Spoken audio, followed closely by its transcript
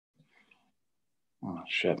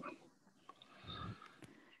shit.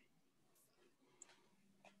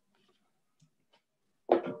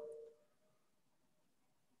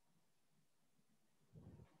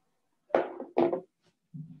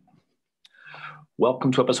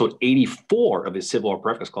 Welcome to episode 84 of the Civil War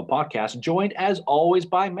Breakfast Club podcast, joined as always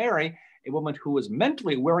by Mary, a woman who is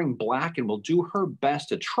mentally wearing black and will do her best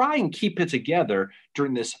to try and keep it together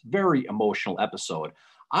during this very emotional episode.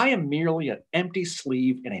 I am merely an empty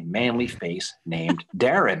sleeve in a manly face named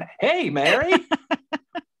Darren. Hey, Mary.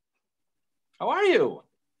 How are you?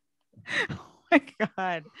 Oh my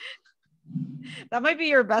God. That might be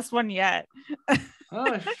your best one yet.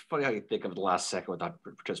 Oh, it's funny how you think of the last second without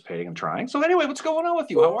participating and trying. So anyway, what's going on with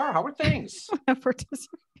you? How are things? I'm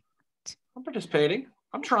participating.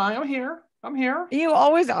 I'm trying. I'm here. You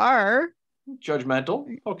always are. Judgmental.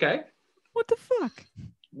 Okay. What the fuck?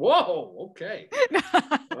 Whoa. Okay.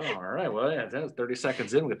 All right. Well, yeah, that's 30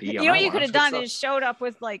 seconds in with the. You know what you could have done is showed up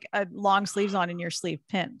with like a long sleeves on and your sleeve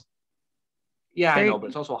pinned. Yeah, I know, but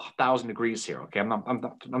it's also 1,000 degrees here. Okay,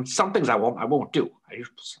 I'm some things I won't do.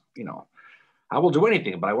 I will do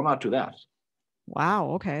anything, but I will not do that.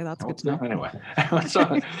 Wow. Okay, that's good to know. Anyway,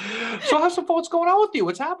 so what's going on with you?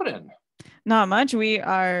 What's happening? Not much. We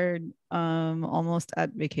are almost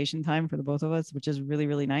at vacation time for the both of us, which is really,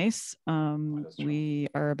 really nice. We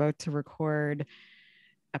are about to record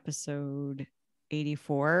episode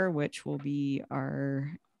 84, which will be our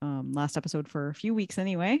last episode for a few weeks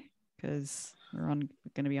anyway, because we're going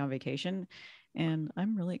to be on vacation, and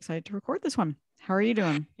I'm really excited to record this one. How are you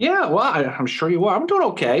doing? Yeah, well, I'm sure you are. I'm doing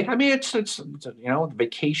okay. I mean, it's the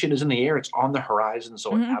vacation is in the air. It's on the horizon.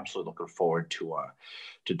 So I'm absolutely looking forward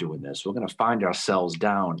to doing this. We're going to find ourselves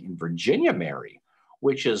down in Virginia, Mary,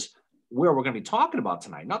 which is where we're going to be talking about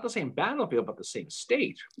tonight. Not the same battlefield, but the same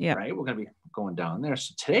state. Yeah. Right. We're going to be going down there.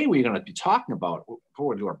 So today we're going to be talking about, before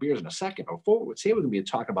we do our beers in a second, today we're going to be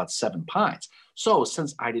talking about Seven Pines. So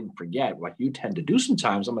since I didn't forget, like you tend to do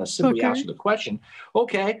sometimes, I'm going to simply ask you the question.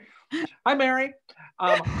 Okay. Hi, Mary.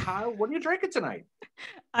 What are you drinking tonight?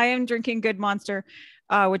 I am drinking Good Monster,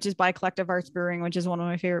 which is by Collective Arts Brewing, which is one of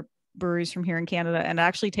my favorite breweries from here in Canada, and it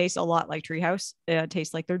actually tastes a lot like Treehouse. It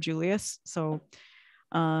tastes like their Julius. So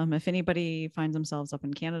if anybody finds themselves up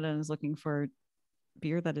in Canada and is looking for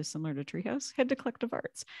beer that is similar to Treehouse, head to Collective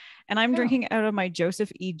Arts. And I'm drinking out of my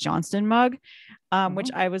Joseph E. Johnston mug, which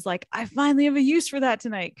I was like, I finally have a use for that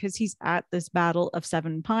tonight, because he's at this Battle of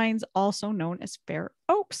Seven Pines, also known as Fair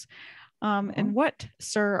Oaks. And what,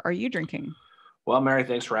 sir, are you drinking? Well, Mary,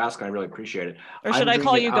 thanks for asking. I really appreciate it. Or should I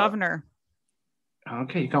call you Governor?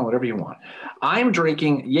 Okay, you call it whatever you want. I'm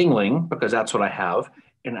drinking Yuengling because that's what I have.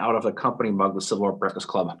 And out of the company mug, the Civil War Breakfast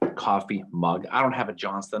Club coffee mug. I don't have a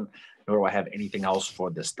Johnston, nor do I have anything else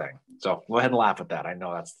for this thing. So go ahead and laugh at that. I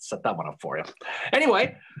know that's set that one up for you.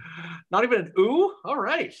 Anyway, not even an ooh. All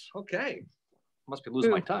right. Okay. Must be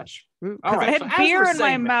losing my touch. All right. I had beer in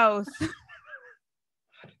my mouth.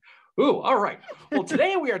 Ooh, all right. Well,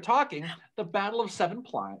 today we are talking the Battle of Seven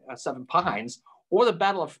Pines, or the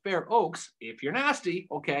Battle of Fair Oaks, if you're nasty,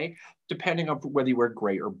 okay, depending on whether you wear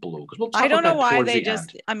gray or blue. Because we'll talk I don't know why they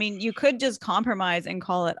just, I mean, you could just compromise and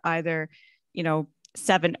call it either,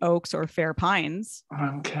 Seven Oaks or Fair Pines.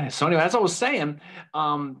 Okay. So anyway, as I was saying,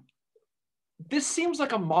 this seems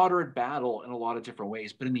like a moderate battle in a lot of different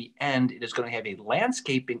ways, but in the end, it is going to have a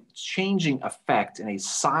landscaping changing effect and a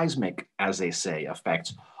seismic, as they say,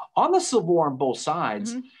 effect on the Civil War on both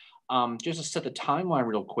sides. Just to set the timeline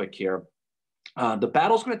real quick here. The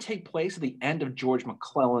battle is going to take place at the end of George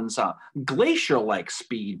McClellan's glacier-like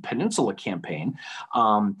speed Peninsula campaign.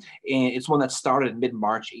 And it's one that started in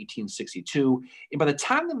mid-March 1862. And by the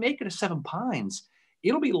time they make it to Seven Pines,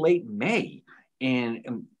 it'll be late May.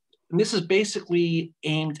 And this is basically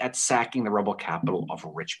aimed at sacking the rebel capital of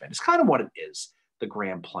Richmond. It's kind of what it is, the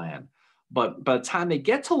grand plan. But by the time they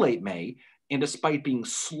get to late May, and despite being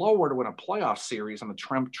slower to win a playoff series on the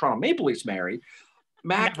Toronto Maple Leafs, Mary,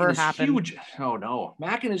 Mac and his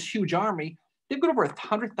huge army, they've got over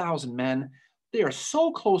 100,000 men. They are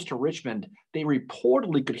so close to Richmond, they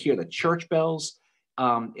reportedly could hear the church bells.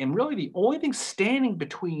 And really the only thing standing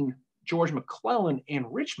between George McClellan and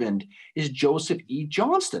Richmond is Joseph E.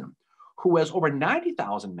 Johnston, who has over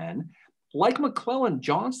 90,000 men. Like McClellan,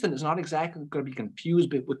 Johnston is not exactly going to be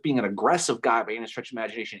confused with being an aggressive guy by any stretch of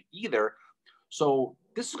imagination either. So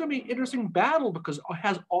this is going to be an interesting battle because it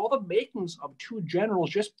has all the makings of two generals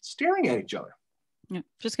just staring at each other. Yeah,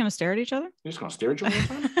 just going to stare at each other? You're just going to stare at each other all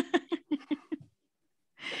the time?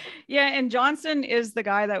 Yeah, and Johnston is the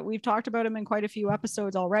guy that we've talked about him in quite a few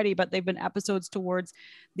episodes already, but they've been episodes towards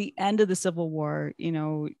the end of the Civil War, you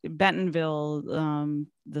know, Bentonville,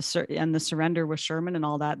 the surrender with Sherman and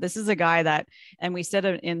all that. This is a guy that, and we said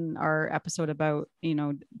it in our episode about, you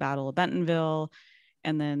know, Battle of Bentonville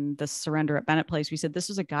and then the surrender at Bennett Place. We said this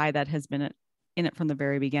was a guy that has been in it from the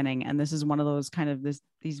very beginning. And this is one of those kind of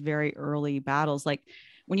these very early battles. Like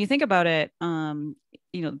when you think about it,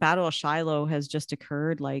 you know, the Battle of Shiloh has just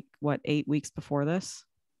occurred like what, 8 weeks before this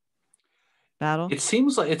battle. It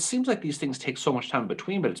seems like these things take so much time in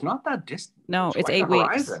between, but it's not that distant. No, it's 8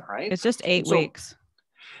 weeks, right? It's just 8 weeks.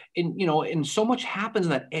 And you know, and so much happens in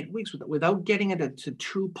that 8 weeks without getting into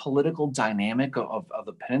true political dynamic of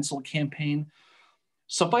the Peninsula Campaign.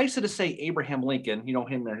 Suffice it to say, Abraham Lincoln, you know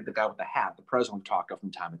him, the guy with the hat, the president we talk of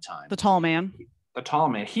from time to time. The tall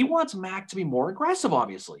man. He wants Mac to be more aggressive,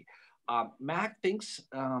 obviously. Mac thinks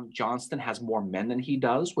Johnston has more men than he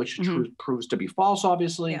does, which proves to be false,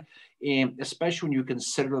 obviously. Yeah. And especially when you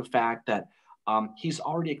consider the fact that he's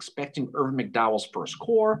already expecting Irvin McDowell's First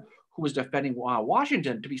Corps, who was defending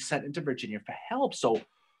Washington, to be sent into Virginia for help. So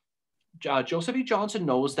Joseph E. Johnston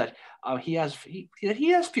knows that he has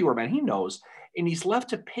fewer men. He knows, and he's left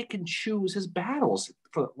to pick and choose his battles,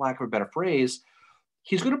 for lack of a better phrase.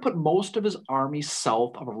 He's going to put most of his army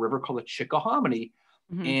south of a river called the Chickahominy,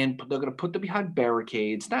 and they're going to put them behind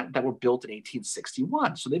barricades that were built in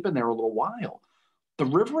 1861. So they've been there a little while. The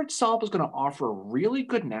river itself is going to offer a really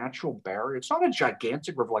good natural barrier. It's not a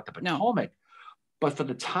gigantic river like the Potomac, but for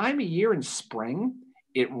the time of year in spring,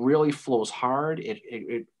 it really flows hard.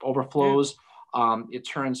 It overflows. Yeah. It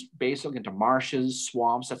turns basically into marshes,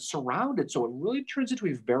 swamps that surround it. So it really turns into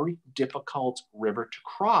a very difficult river to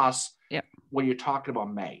cross when you're talking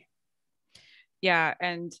about May. Yeah.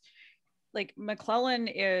 And like McClellan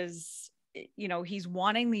is, you know, he's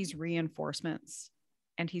wanting these reinforcements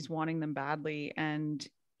and he's wanting them badly. And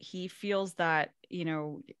he feels that, you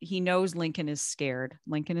know, he knows Lincoln is scared.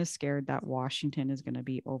 Lincoln is scared that Washington is going to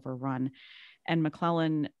be overrun. And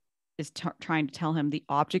McClellan is trying to tell him the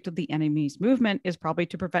object of the enemy's movement is probably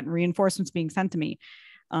to prevent reinforcements being sent to me.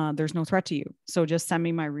 There's no threat to you. So just send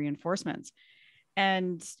me my reinforcements.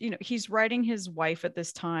 And, you know, he's writing his wife at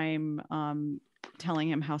this time, telling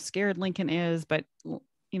him how scared Lincoln is. But,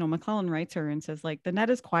 you know, McClellan writes her and says, like, the net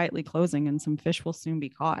is quietly closing and some fish will soon be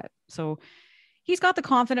caught. So he's got the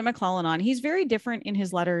confident McClellan on. He's very different in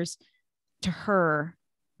his letters to her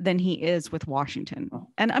than he is with Washington.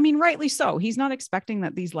 And I mean, rightly so. He's not expecting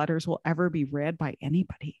that these letters will ever be read by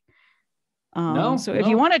anybody. If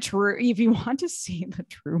you want to see the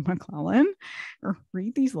true McClellan, or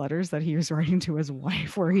read these letters that he was writing to his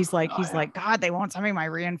wife, where he's like, God, they won't send me my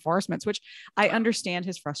reinforcements, which I understand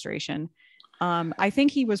his frustration. I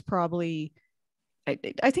think he was probably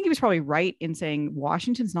right in saying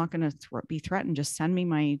Washington's not going to be threatened. Just send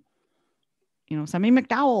me send me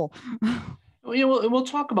McDowell. Well, you know, we'll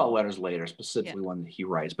talk about letters later, specifically when he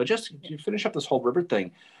writes. But just to finish up this whole river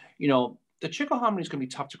thing, you know, the Chickahominy is going to be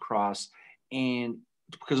tough to cross, and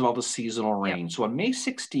because of all the seasonal rain. So on May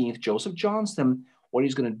 16th, Joseph Johnston, what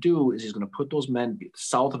he's going to do is he's going to put those men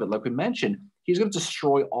south of it, like we mentioned. He's going to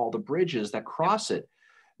destroy all the bridges that cross it,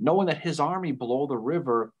 knowing that his army below the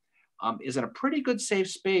river is in a pretty good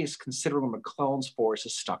safe space, considering McClellan's force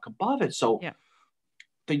is stuck above it. So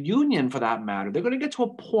the Union, for that matter, they're going to get to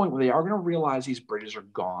a point where they are going to realize these bridges are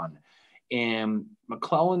gone. And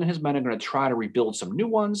McClellan and his men are going to try to rebuild some new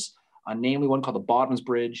ones, namely one called the Bottoms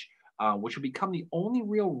Bridge, which will become the only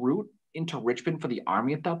real route into Richmond for the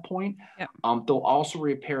army at that point. They'll also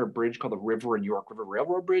repair a bridge called the River and York River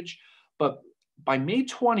Railroad Bridge. But by May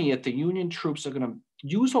 20th, the Union troops are going to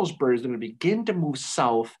use those bridges. They're going to begin to move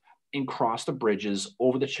south and cross the bridges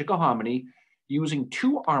over the Chickahominy, using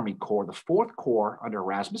two Army Corps, the 4th Corps under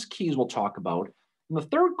Erasmus Keyes we'll talk about, and the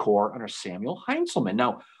 3rd Corps under Samuel Heintzelman.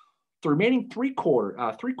 Now, the remaining three corps,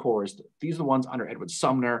 these are the ones under Edward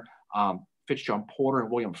Sumner, Fitzjohn Porter, and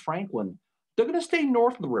William Franklin. They're going to stay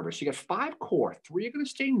north of the river. So you got 5 corps, 3 are going to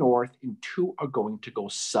stay north, and 2 are going to go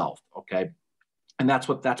south, okay? And that's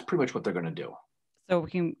pretty much what they're going to do. So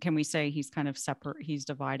can we say he's kind of separate, he's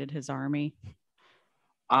divided his army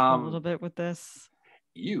a little bit with this?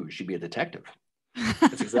 You should be a detective.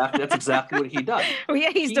 That's exactly what he does. Well,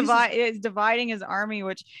 yeah, he's dividing his army,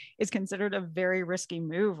 which is considered a very risky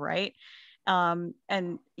move, right? And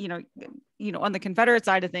you know, on the Confederate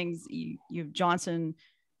side of things, you've Johnson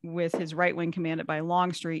with his right wing commanded by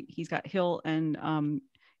Longstreet. He's got Hill and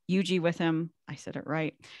Huger with him. I said it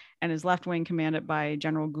right. And his left wing commanded by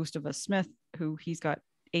General Gustavus Smith, who he's got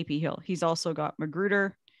AP Hill. He's also got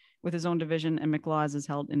Magruder with his own division, and McLaws is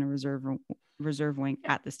held in a reserve reserve wing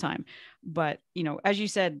at this time. But, you know, as you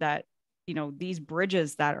said that, you know, these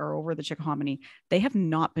bridges that are over the Chickahominy, they have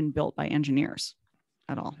not been built by engineers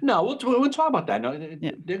at all. No, we'll talk about that.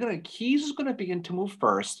 No, Keyes is gonna begin to move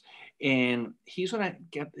first, and he's gonna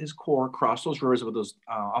get his corps across those rivers with those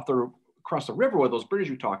across the river with those bridges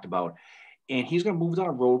you talked about, and he's gonna move down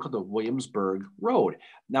a road called the Williamsburg Road.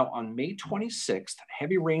 Now, on May 26th,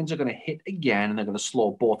 heavy rains are gonna hit again, and they're gonna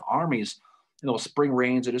slow both armies. And those spring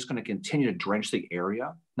rains are just gonna continue to drench the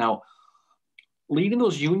area. Now, leading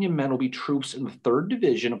those Union men will be troops in the 3rd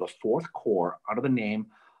Division of the 4th Corps under the name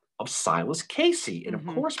of Silas Casey. And of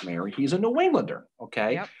course, Mary, he's a New Englander,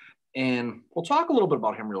 okay? Yep. And we'll talk a little bit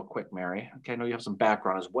about him real quick, Mary. Okay, I know you have some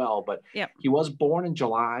background as well, but he was born in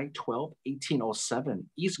July 12, 1807,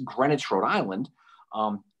 East Greenwich, Rhode Island.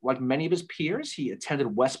 Like many of his peers, he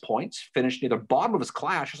attended West Point, finished near the bottom of his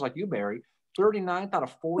class, just like you, Mary, 39th out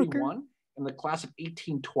of 41. Okay. In the class of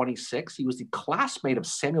 1826, he was the classmate of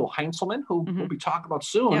Samuel Heintzelman, who we'll be talking about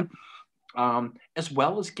soon. As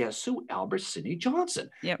well as guess who? Albert Sidney Johnson.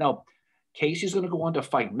 Now, Casey's going to go on to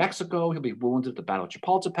fight Mexico. He'll be wounded at the Battle of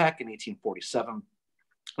Chapultepec in 1847.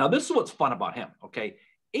 Now, this is what's fun about him, okay?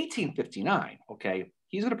 1859, okay?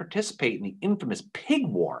 He's going to participate in the infamous Pig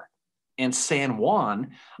War in San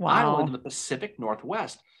Juan Island in the Pacific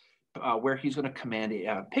Northwest, where he's going to command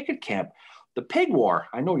a picket camp. The Pig War,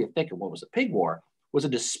 I know you're thinking, what was the Pig War? Was a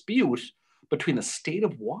dispute between the state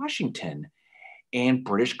of Washington and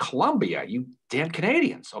British Columbia. You damn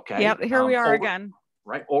Canadians, okay? Yep, here we are again.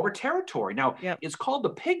 Right, over territory. Now, it's called the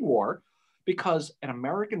Pig War because an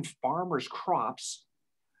American farmer's crops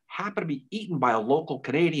happened to be eaten by a local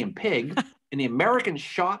Canadian pig, and the Americans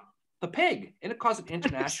shot the pig, and it caused an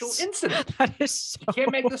international incident. That is so You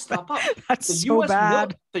can't make this stuff up. That's so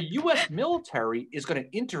bad. The U.S. military is going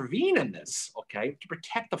to intervene in this, okay, to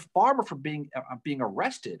protect the farmer from being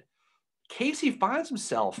arrested. Casey finds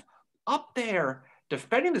himself up there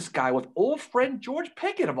defending this guy with old friend George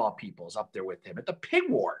Pickett, of all people, is up there with him at the Pig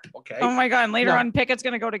War. Okay. Oh my God. And later on, Pickett's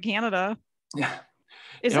going to go to Canada. Yeah.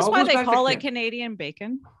 Is this why they call it Canadian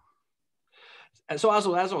bacon? And so as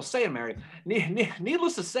I was saying, Mary,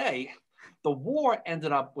 needless to say, the war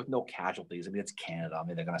ended up with no casualties. I mean, it's Canada. I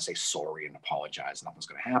mean, they're going to say sorry and apologize. Nothing's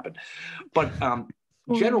going to happen. But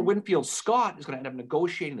General Winfield Scott is going to end up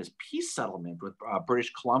negotiating this peace settlement with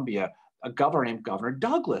British Columbia, a governor named Governor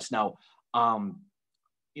Douglas. Now,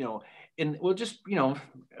 you know, and we'll just, you know,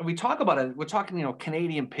 we talk about it. We're talking, you know,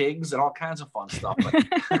 Canadian pigs and all kinds of fun stuff.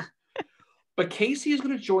 But Casey is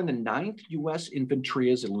going to join the 9th U.S.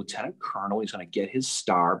 Infantry as a lieutenant colonel. He's going to get his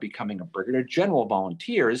star, becoming a brigadier general of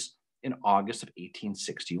volunteers in August of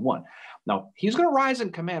 1861. Now, he's going to rise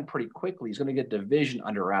in command pretty quickly. He's going to get division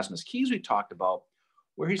under Erasmus Keyes, we talked about,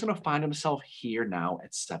 where he's going to find himself here now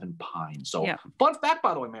at Seven Pines. So, fun fact,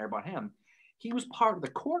 by the way, Mary, about him. He was part of the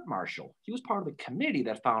court-martial. He was part of the committee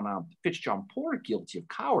that found Fitzjohn Porter guilty of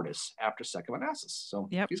cowardice after Second Manassas. So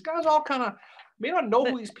these guys all kind of may not know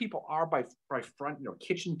who these people are by front, you know,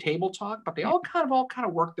 kitchen table talk, but they all kind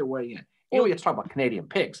of work their way in. Anyway, let's talk about Canadian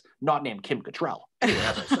pigs, not named Kim Cattrall. Anyway,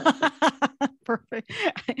 as I said. Perfect.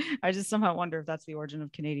 I just somehow wonder if that's the origin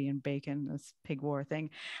of Canadian bacon, this pig war thing.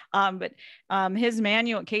 But his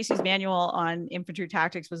manual, Casey's manual on infantry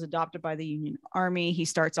tactics, was adopted by the Union Army. He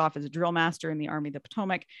starts off as a drill master in the Army of the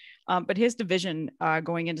Potomac, but his division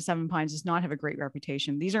going into Seven Pines does not have a great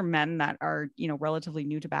reputation. These are men that are, you know, relatively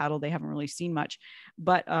new to battle. They haven't really seen much,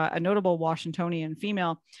 but a notable Washingtonian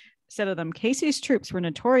female said of them, Casey's troops were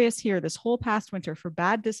notorious here this whole past winter for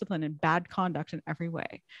bad discipline and bad conduct in every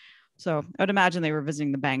way. So I would imagine they were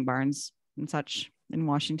visiting the Bang Barns and such in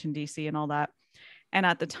Washington, D.C. and all that. And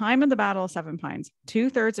at the time of the Battle of Seven Pines,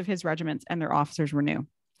 2/3 of his regiments and their officers were new.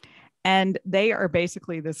 And they are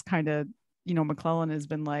basically this kind of, you know, McClellan has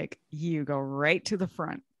been like, you go right to the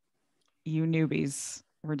front. You newbies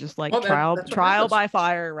were just like trial by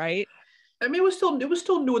fire, right? I mean, it was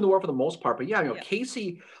still new in the war for the most part, but you know,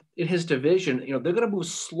 Casey in his division, you know, they're going to move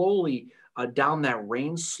slowly down that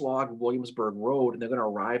rain-slogged Williamsburg Road, and they're going to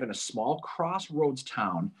arrive in a small crossroads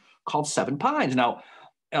town called Seven Pines. Now,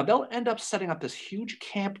 they'll end up setting up this huge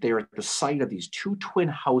camp there at the site of these two twin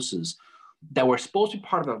houses that were supposed to be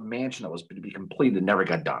part of a mansion that was to be completed and never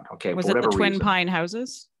got done. Okay, was it the twin pine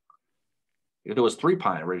houses? There was 3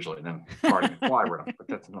 pine originally, and then Marty McFly were up, but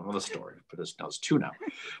that's another story. For this, now it's 2 now.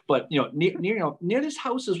 But you know, near these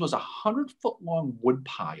houses was a 100-foot-long wood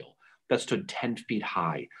pile that stood 10 feet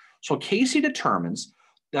high. So Casey determines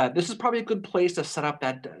that this is probably a good place to set up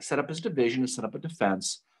his division and set up a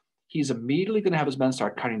defense. He's immediately going to have his men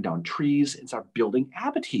start cutting down trees and start building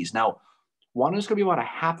abatis. Now, one is going to be about a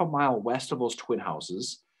half a mile west of those twin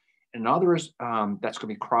houses, Another is that's going to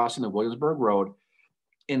be crossing the Williamsburg Road.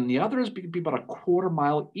 And the other is be about a quarter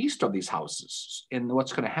mile east of these houses. And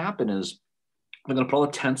what's going to happen is they're going to put all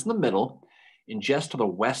the tents in the middle. And just to the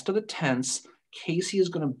west of the tents, Casey is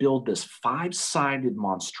going to build this 5-sided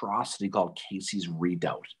monstrosity called Casey's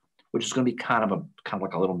Redoubt, which is going to be kind of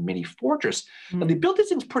like a little mini fortress. And they built these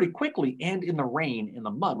things pretty quickly and in the rain, in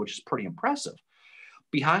the mud, which is pretty impressive.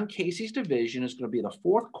 Behind Casey's division is going to be the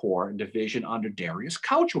 4th Corps division under Darius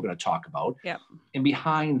Couch, we're going to talk about. Yep. And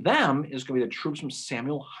behind them is going to be the troops from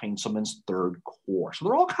Samuel Heintzelman's 3rd Corps. So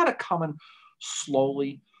they're all kind of coming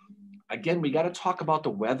slowly. Again, we got to talk about the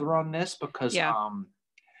weather on this because,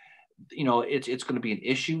 you know, it's going to be an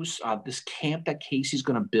issue. This camp that Casey's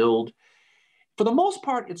going to build, for the most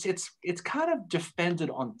part, it's kind of defended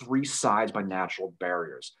on 3 sides by natural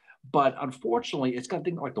barriers. But unfortunately, it's got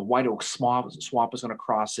things like the White Oak Swamp is going to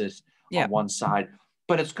cross it on one side.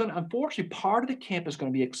 But it's going to, unfortunately, part of the camp is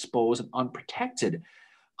going to be exposed and unprotected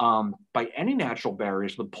by any natural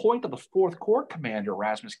barriers. The point of the 4th Corps commander,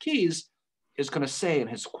 Erasmus Keyes, is going to say, and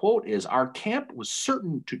his quote is, "Our camp was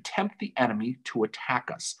certain to tempt the enemy to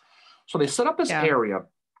attack us." So they set up this area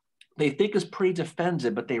they think is pretty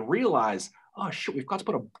defended, but they realize, oh, shit, we've got to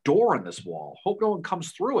put a door in this wall. Hope no one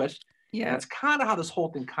comes through it. Yeah. And that's kind of how this whole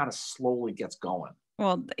thing kind of slowly gets going.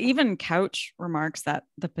 Well, even Couch remarks that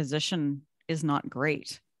the position is not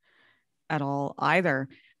great at all either.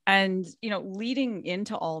 And, you know, leading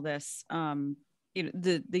into all this, you know,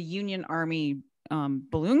 the Union Army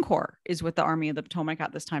Balloon Corps is with the Army of the Potomac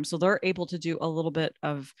at this time. So they're able to do a little bit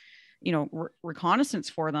of, you know, reconnaissance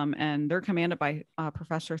for them. And they're commanded by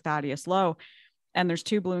Professor Thaddeus Lowe. And there's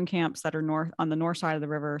 2 balloon camps that are on the north side of the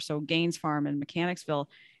river. So Gaines Farm and Mechanicsville.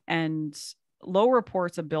 And Lowe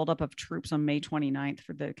reports a buildup of troops on May 29th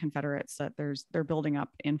for the Confederates that they're building up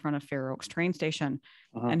in front of Fair Oaks train station.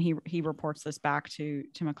 And he reports this back to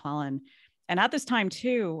McClellan. And at this time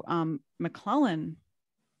too, McClellan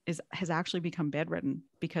has actually become bedridden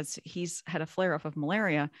because he's had a flare-up of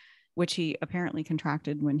malaria, which he apparently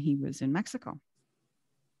contracted when he was in Mexico.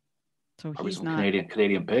 So probably he's not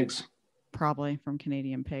Canadian pigs. Probably from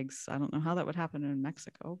Canadian pigs. I don't know how that would happen in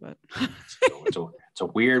Mexico, but it's a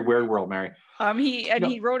weird world, Mary.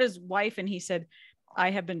 He wrote his wife and he said,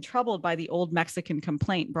 "I have been troubled by the old Mexican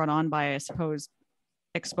complaint brought on by, I suppose,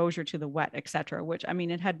 exposure to the wet, etc." Which, I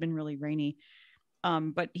mean, it had been really rainy.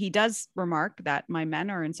 But he does remark that my men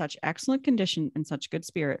are in such excellent condition and such good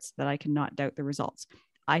spirits that I cannot doubt the results.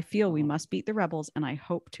 I feel we must beat the rebels and I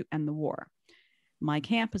hope to end the war. My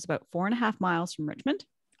camp is about 4.5 miles from Richmond.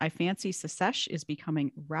 I fancy Secesh is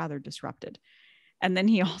becoming rather disrupted. And then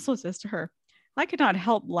he also says to her, "I could not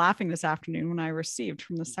help laughing this afternoon when I received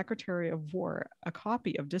from the Secretary of War a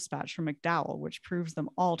copy of dispatch from McDowell, which proves them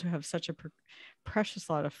all to have such a precious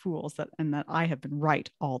lot of fools that I have been right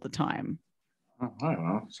all the time." I don't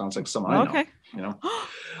know. Sounds like someone I know. You know,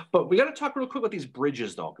 but we got to talk real quick about these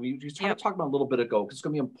bridges, though. We tried to talk about a little bit ago because it's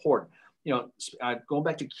going to be important. You know, going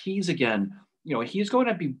back to Keyes again. You know, he's going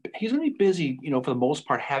to be busy, you know, for the most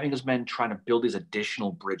part, having his men trying to build these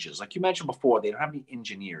additional bridges. Like you mentioned before, they don't have any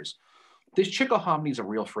engineers. This Chickahominy is a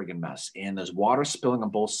real friggin' mess, and there's water spilling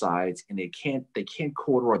on both sides, and they can't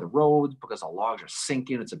corridor the roads because the logs are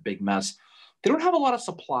sinking. It's a big mess. They don't have a lot of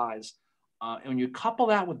supplies, and when you couple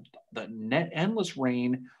that with the endless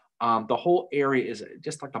rain, the whole area is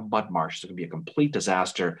just like a mud marsh. It's going to be a complete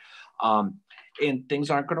disaster. And things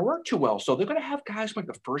aren't going to work too well. So they're going to have guys like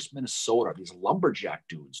the 1st Minnesota, these lumberjack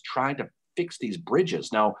dudes, trying to fix these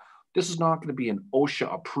bridges. Now, this is not going to be an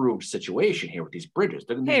OSHA-approved situation here with these bridges.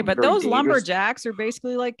 But those dangerous. Lumberjacks are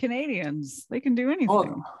basically like Canadians. They can do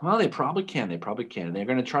anything. Well, they probably can. They're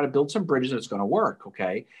going to try to build some bridges that's going to work,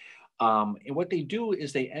 okay? And what they do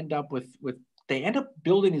is they end up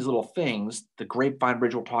building these little things, the Grapevine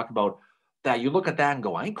Bridge we'll talk about, that you look at that and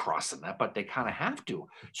go, I ain't crossing that, but they kind of have to.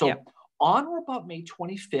 So on or about May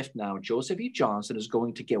 25th now, Joseph E. Johnston is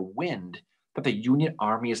going to get wind that the Union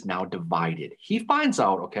Army is now divided. He finds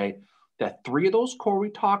out, okay, that 3 of those corps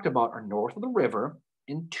we talked about are north of the river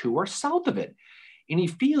and 2 are south of it. And he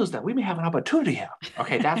feels that we may have an opportunity here.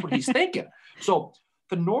 Okay, that's what he's thinking. So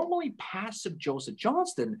the normally passive Joseph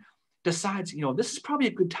Johnston decides, you know, this is probably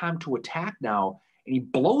a good time to attack now. And he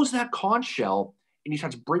blows that conch shell and he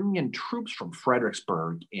starts bringing in troops from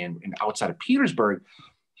Fredericksburg and outside of Petersburg.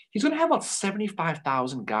 He's going to have about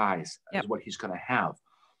 75,000 guys is what he's going to have.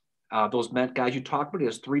 Those guys you talked about, he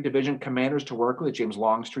has 3 division commanders to work with, James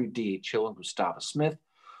Longstreet, D.H. Hill, and Gustavus Smith.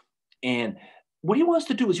 And what he wants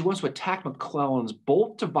to do is he wants to attack McClellan's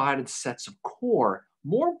both divided sets of corps.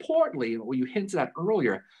 More importantly, what you hinted at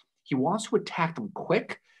earlier, he wants to attack them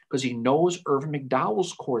quick because he knows Irvin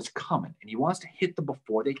McDowell's corps is coming and he wants to hit them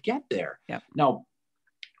before they get there. Yep. Now,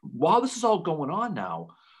 while this is all going on now,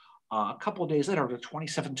 a couple of days later, the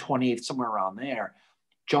 27th, 28th, somewhere around there,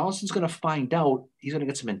 Johnston's going to find out, he's going to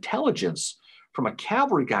get some intelligence from a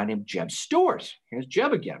cavalry guy named Jeb Stuart. Here's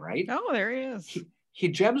Jeb again, right? Oh, there he is.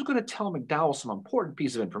 Jeb's going to tell McDowell some important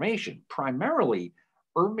piece of information. Primarily,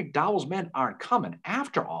 Irvin McDowell's men aren't coming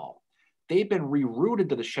after all. They've been rerouted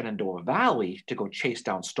to the Shenandoah Valley to go chase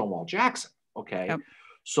down Stonewall Jackson, okay? Yep.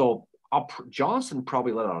 So Johnston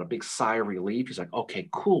probably let out a big sigh of relief. He's like, okay,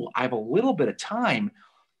 cool. I have a little bit of time.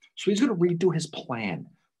 So he's going to redo his plan.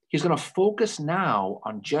 He's going to focus now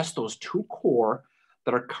on just those 2 corps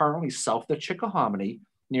that are currently south of the Chickahominy,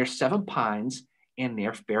 near Seven Pines and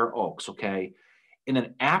near Fair Oaks, okay? And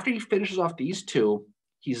then after he finishes off these 2,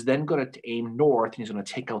 he's then going to aim north and he's going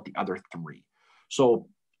to take out the other 3. So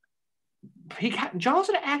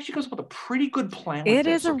Johnston actually comes up with a pretty good plan. It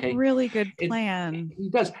is a really good plan. He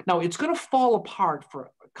does. Now, it's going to fall apart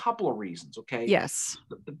for a couple of reasons, okay? Yes.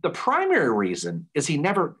 The primary reason is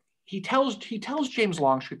he tells James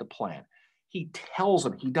Longstreet the plan. He tells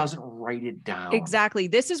him, he doesn't write it down. Exactly.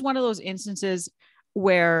 This is one of those instances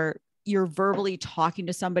where you're verbally talking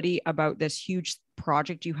to somebody about this huge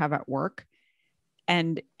project you have at work.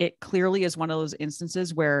 And it clearly is one of those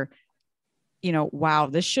instances where, wow,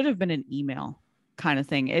 this should have been an email kind of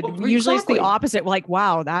thing. Usually it's the opposite. Like,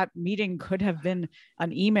 wow, that meeting could have been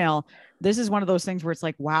an email. This is one of those things where it's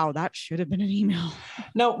like, wow, that should have been an email.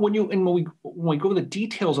 Now, when we go to the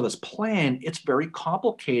details of this plan, it's very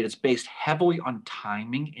complicated. It's based heavily on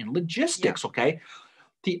timing and logistics. Yeah. Okay.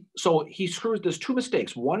 So he screws, there's 2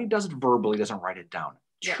 mistakes. One, he does it verbally, doesn't write it down.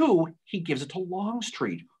 Yeah. 2, he gives it to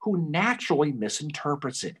Longstreet, who naturally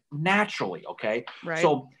misinterprets it. Naturally. Okay. Right.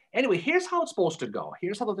 So anyway, here's how it's supposed to go.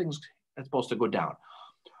 Here's how the things are supposed to go down.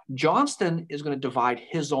 Johnston is going to divide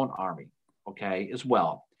his own army, okay, as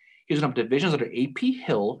well. He's going to have divisions under A.P.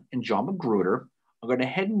 Hill and John Magruder. I'm going to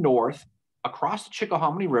head north across the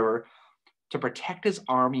Chickahominy River to protect his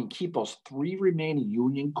army and keep those 3 remaining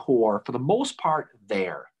Union corps, for the most part,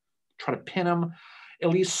 there. Try to pin them, at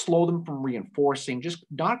least slow them from reinforcing. Just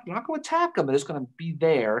not going to attack them. They're just going to be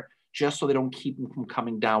there just so they don't keep them from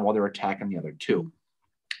coming down while they're attacking the other 2.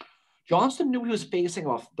 Johnston knew he was facing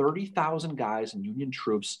about 30,000 guys and Union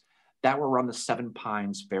troops that were around the Seven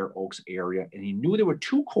Pines, Fair Oaks area. And he knew there were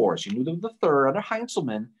 2 corps. He knew there was the 3rd under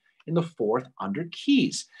Heintzelman and the 4th under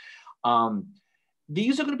Keyes.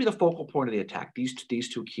 These are going to be the focal point of the attack, these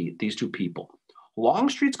two people.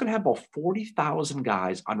 Longstreet's going to have about 40,000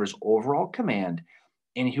 guys under his overall command,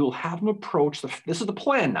 and he will have them approach this is the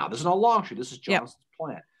plan now. This is not Longstreet. This is Johnston's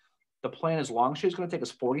plan. The plan is Longstreet's going to take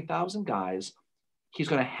his 40,000 guys. He's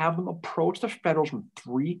going to have them approach the Federals from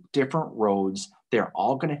 3 different roads. They're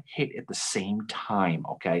all going to hit at the same time,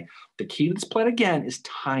 okay? The key to this plan, again, is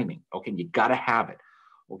timing, okay? You got to have it,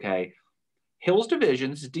 okay? Hill's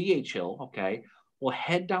division, this is D.H. Hill, okay, will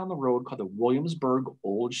head down the road called the Williamsburg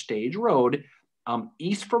Old Stage Road,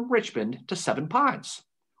 east from Richmond to Seven Pines,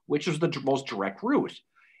 which is the most direct route.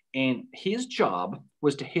 And his job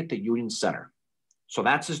was to hit the Union Center. So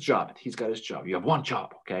that's his job. He's got his job. You have one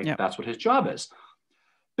job, okay? Yep. That's what his job is.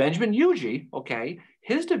 Benjamin Huger, okay,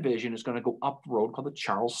 his division is going to go up the road called the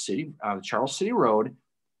Charles City Road,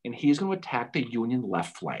 and he's going to attack the Union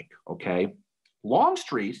left flank, okay?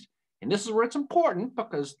 Longstreet, and this is where it's important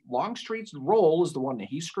because Longstreet's role is the one that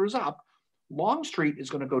he screws up. Longstreet is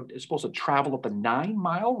supposed to travel up the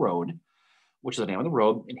 9-mile road, which is the name of the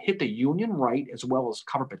road, and hit the Union right as well as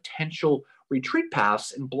cover potential retreat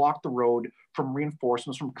paths and block the road from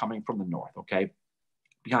reinforcements from coming from the north, okay?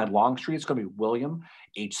 Behind Longstreet, it's going to be William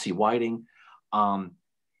H.C. Whiting. Like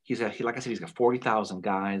I said, he's got 40,000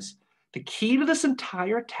 guys. The key to this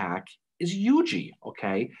entire attack is Huger,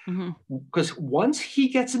 okay? Because once he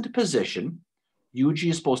gets into position, Huger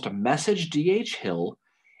is supposed to message D.H. Hill,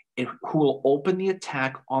 who will open the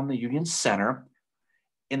attack on the Union center.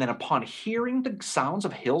 And then upon hearing the sounds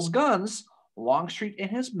of Hill's guns, Longstreet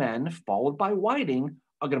and his men, followed by Whiting,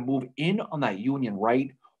 are going to move in on that Union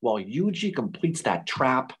right, while Huger completes that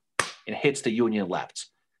trap and hits the Union left.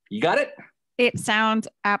 You got it? It sounds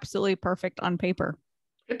absolutely perfect on paper.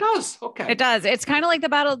 It does. Okay. It does. It's kind of like the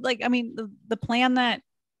battle. Like, I mean, the plan that,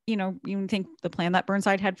 you think the plan that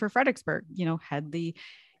Burnside had for Fredericksburg, had the,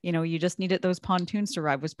 you just needed those pontoons to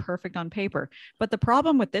arrive, was perfect on paper. But the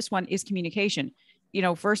problem with this one is communication.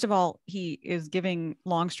 First of all, he is giving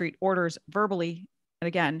Longstreet orders verbally. And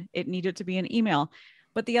again, it needed to be an email.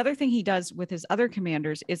 But the other thing he does with his other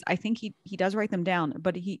commanders is I think he does write them down,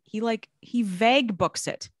 but he vague books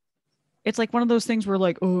it. it's like one of those things where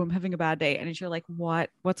like, oh, I'm having a bad day. And you're like,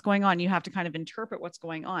 what's going on? You have to kind of interpret what's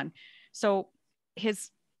going on. So his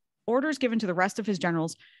orders given to the rest of his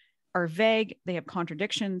generals are vague. They have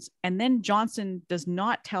contradictions. And then Johnston does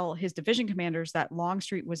not tell his division commanders that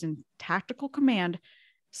Longstreet was in tactical command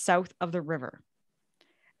south of the river.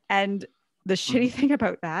 And the shitty thing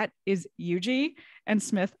about that is Huger and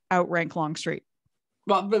Smith outrank Longstreet.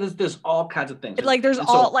 Well, but there's all kinds of things. Like there's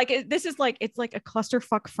all like this is like it's like a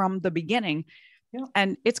clusterfuck from the beginning,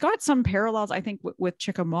 and it's got some parallels I think with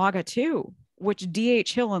Chickamauga too, which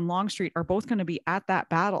D.H. Hill and Longstreet are both going to be at that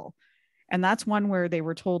battle, and that's one where they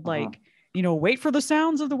were told like wait for the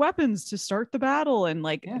sounds of the weapons to start the battle, and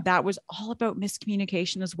like that was all about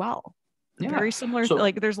miscommunication as well. Very similar. So,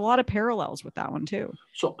 like there's a lot of parallels with that one too.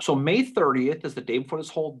 So May 30th is the day before this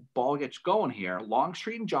whole ball gets going here.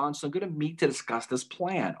 Longstreet and Johnston are going to meet to discuss this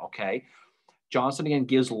plan. Okay. Johnston again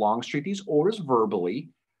gives Longstreet these orders verbally,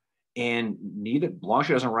 and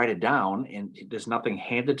Longstreet doesn't write it down, and there's nothing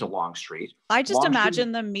handed to Longstreet. I just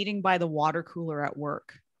imagine them meeting by the water cooler at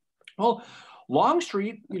work. Well,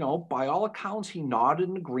 Longstreet, by all accounts, he nodded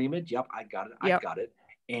in agreement. Yep, I got it. I got it.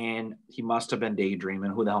 And he must have been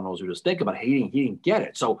daydreaming. Who the hell knows what he was thinking about? He didn't get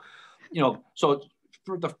it. So, so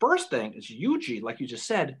for the first thing is Huger, like you just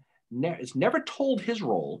said, is never told his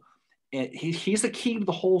role. And he's the key to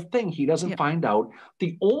the whole thing. He doesn't find out.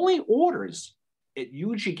 The only orders that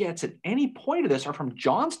Huger gets at any point of this are from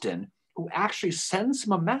Johnston, who actually sends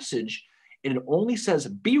him a message. And it only says,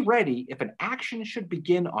 be ready if an action should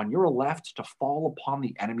begin on your left to fall upon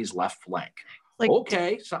the enemy's left flank. Like,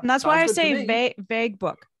 okay. And that's why I say vague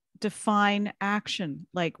book, define action.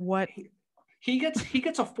 Like what he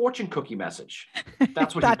gets a fortune cookie message.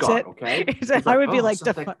 That's what he got. It. Okay. I would be like,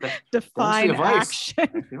 define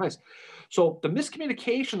action. So the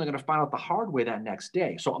miscommunication, they're going to find out the hard way that next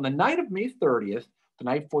day. So on the night of May 30th, the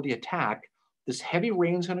night before the attack, this heavy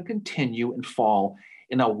rain is going to continue and fall.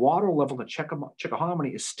 And the water level in the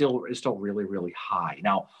Chickahominy is still really, really high.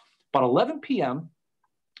 Now, about 11 p.m.,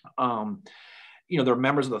 there are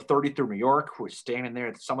members of the 33rd New York who are standing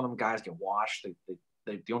there. Some of them guys get washed.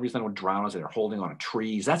 The only reason they don't drown is they're holding on to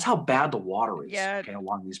trees. That's how bad the water is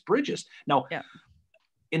along these bridges. Now,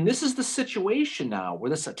 and this is the situation now where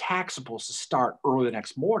this attack's supposed to start early the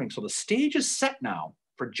next morning. So the stage is set now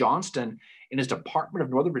for Johnston and his Department of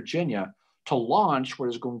Northern Virginia to launch what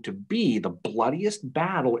is going to be the bloodiest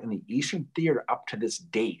battle in the Eastern Theater up to this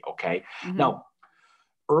date, okay? Now,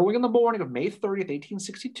 early in the morning of May 30th,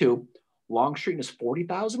 1862, Longstreet and his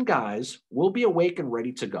 40,000 guys will be awake and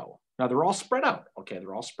ready to go. Now, they're all spread out, okay?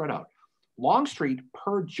 They're all spread out. Longstreet,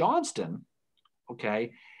 per Johnston,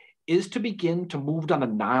 okay, is to begin to move down the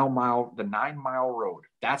 9-mile road.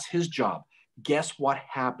 That's his job. Guess what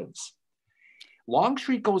happens?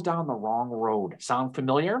 Longstreet goes down the wrong road. Sound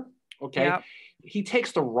familiar? Okay. Yep. He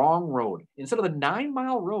takes the wrong road. Instead of the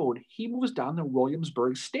 9-mile road, he moves down the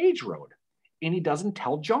Williamsburg Stage Road, and he doesn't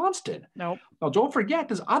tell Johnston. Nope. Now, don't forget,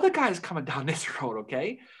 there's other guys coming down this road,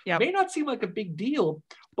 okay? Yep. May not seem like a big deal,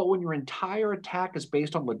 but when your entire attack is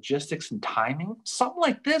based on logistics and timing, something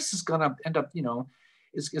like this is going to end up,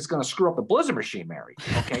 is going to screw up the Blizzard machine, Mary.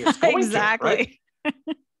 Okay. It's going exactly. To,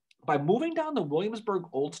 right? By moving down the Williamsburg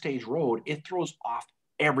Old Stage Road, it throws off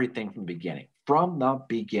everything from the beginning.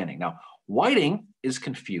 Now, Whiting is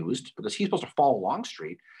confused because he's supposed to follow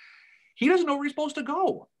Longstreet. He doesn't know where he's supposed to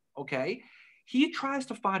go, okay? He tries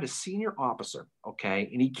to find a senior officer, okay,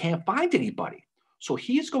 and he can't find anybody. So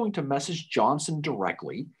he's going to message Johnston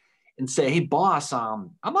directly and say, hey, boss,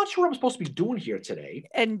 I'm not sure what I'm supposed to be doing here today.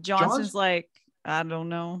 And Johnston's like, I don't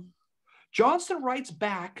know. Johnston writes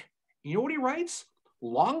back, you know what he writes?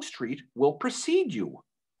 Longstreet will precede you.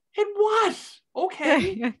 And what?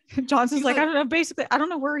 Okay. Johnston's like, I don't know. Basically, I don't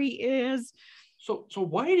know where he is. So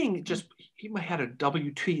Whiting he might have had a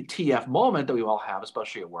WTF moment that we all have,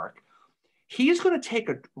 especially at work. He's going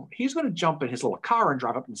to jump in his little car and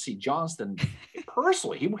drive up and see Johnston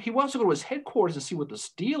personally. He wants to go to his headquarters and see what this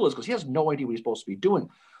deal is because he has no idea what he's supposed to be doing.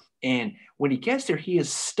 And when he gets there, he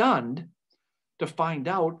is stunned to find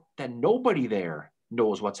out that nobody there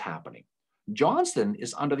knows what's happening. Johnston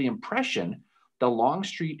is under the impression that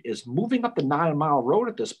Longstreet is moving up the 9-mile road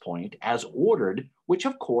at this point as ordered, which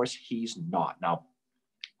of course he's not. Now,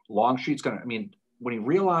 Longstreet's when he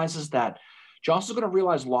realizes that Johnston's going to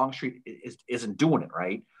realize Longstreet isn't doing it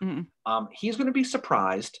right, he's going to be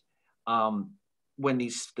surprised when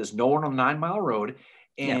there's no one on the 9-mile road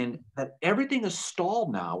and that everything is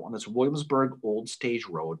stalled now on this Williamsburg Old Stage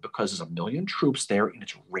Road because there's 1 million troops there and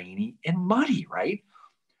it's rainy and muddy, right?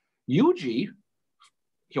 Huger,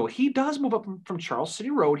 he does move up from Charles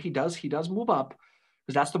City Road. He does move up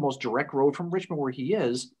because that's the most direct road from Richmond where he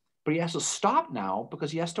is. but he has to stop now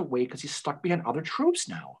because he has to wait because he's stuck behind other troops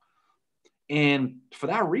now. And for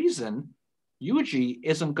that reason, Yuji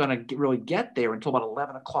isn't going to really get there until about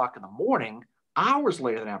 11 o'clock in the morning, hours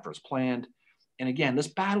later than after it's planned. And again, this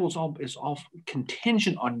battle is all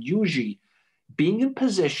contingent on Yuji being in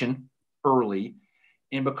position early.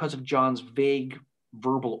 And because of John's vague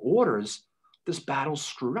verbal orders, this battle's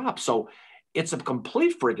screwed up. So it's a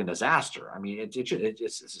complete freaking disaster. I mean, it's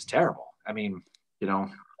just terrible. I mean, you know.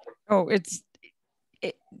 Oh, it's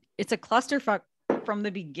a clusterfuck from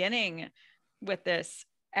the beginning with this.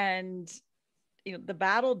 And you know, the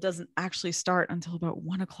battle doesn't actually start until about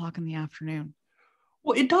 1 o'clock in the afternoon.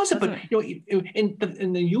 Well, it doesn't, but you know,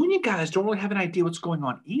 and the Union guys don't really have an idea what's going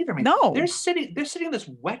on either. I mean, no, they're sitting in this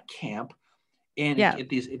wet camp, and at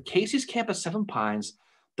Casey's camp at Seven Pines,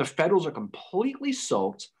 the Federals are completely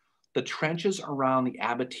soaked. The trenches around the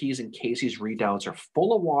Abatis and Casey's redoubts are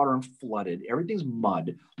full of water and flooded. Everything's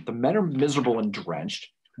mud. The men are miserable and drenched.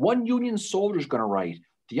 One Union soldier is going to write,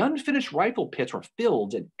 "The unfinished rifle pits were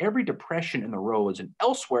filled, and every depression in the roads and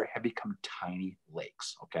elsewhere have become tiny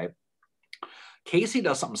lakes." Okay. Casey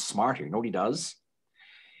does something smart here. You know what he does?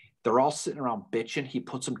 They're all sitting around bitching. He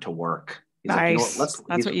puts them to work. He's nice. Like, you know what,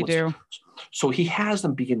 that's what you do. So he has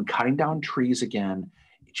them begin cutting down trees again,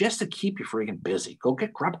 just to keep you freaking busy. Go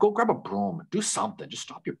grab a broom. Do something. Just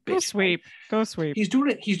stop your bitch. Go sweep. He's doing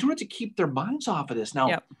it to keep their minds off of this.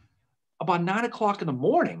 Now, about 9 o'clock in the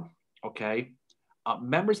morning, okay,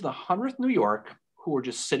 members of the 100th New York who are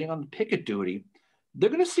just sitting on picket duty, they're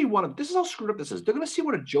going to see this is how screwed up this is. They're going to see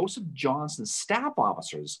one of Joseph Johnson's staff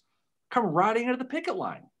officers come riding into the picket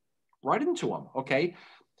line, right into him, okay?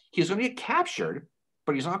 He's going to get captured,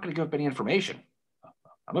 but he's not going to give up any information.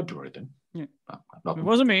 I'm not doing anything. Yeah. It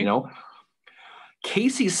wasn't me. You know,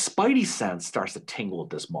 Casey's spidey sense starts to tingle at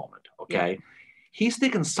this moment, okay? Yeah. He's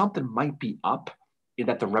thinking something might be up,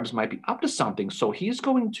 that the Rebs might be up to something, so he's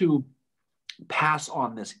going to pass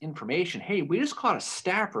on this information. Hey, we just caught a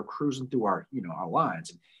staffer cruising through our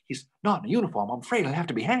lines. And he's not in a uniform. I'm afraid I'll have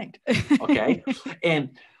to be hanged. Okay. And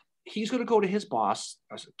he's going to go to his boss,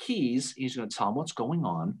 Keyes. He's going to tell him what's going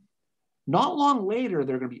on. Not long later,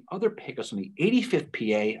 there are going to be other pickets from the 85th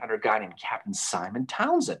PA under a guy named Captain Simon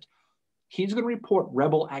Townsend. He's going to report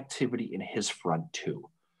rebel activity in his front too.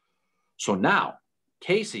 So now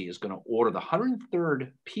Casey is going to order the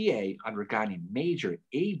 103rd PA under a guy named Major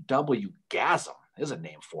A.W. Gasm. There's a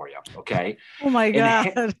name for you, okay? Oh my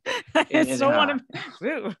God. I still want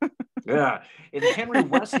to. Yeah. And Henry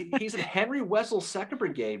West, he's in Henry Wessel's 2nd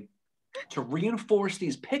Brigade to reinforce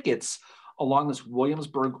these pickets along this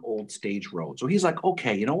Williamsburg Old Stage Road. So he's like,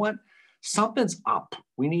 okay, you know what? Something's up.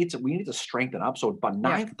 We need to strengthen up. So about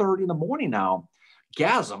 9:30 in the morning now,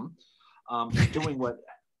 Gasm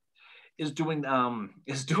is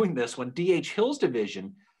doing this when D.H. Hill's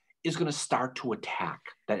division is going to start to attack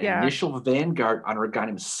that initial vanguard under a guy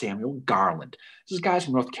named Samuel Garland. This is guys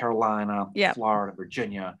from North Carolina, Florida,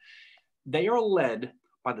 Virginia. They are led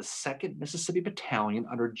by the 2nd Mississippi Battalion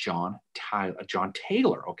under John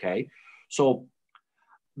Taylor, okay? So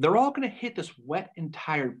they're all going to hit this wet and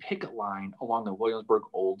tired picket line along the Williamsburg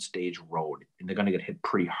Old Stage Road, and they're going to get hit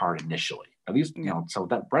pretty hard initially. At least, so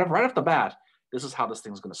that right off the bat, this is how this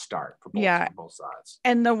thing's going to start for both sides.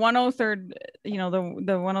 And the 103rd, the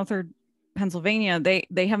 103rd Pennsylvania,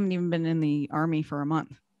 they haven't even been in the Army for a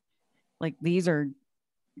month. Like, these are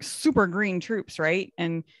super green troops, right?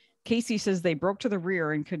 And Casey says they broke to the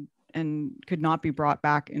rear and could not be brought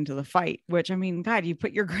back into the fight. Which, I mean, God, you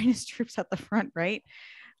put your greenest troops at the front, right?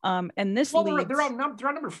 And this leads, they're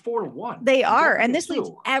number 4-1. They are, and this leads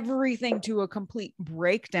everything to a complete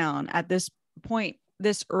breakdown at this point,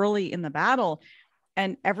 this early in the battle,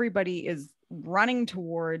 and everybody is running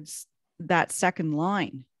towards that second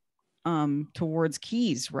line, towards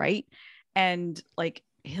Keyes, right? And like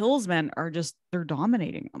Hill's men are they're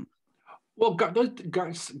dominating them. Well,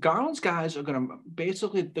 Garland's guys are going to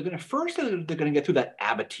basically, they're going to get through that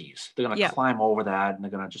Abatis. They're going to climb over that, and they're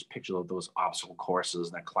going to just picture those obstacle courses,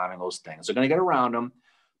 and they're climbing those things. They're going to get around them.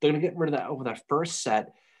 They're going to get rid of that over that first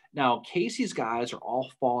set. Now, Casey's guys are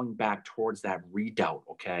all falling back towards that redoubt,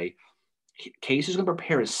 okay? Casey's going to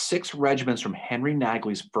prepare his 6 regiments from Henry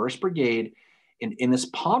Nagley's 1st Brigade and Innes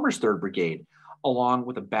Palmer's 3rd Brigade, along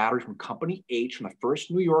with a battery from Company H from the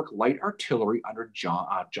 1st New York Light Artillery under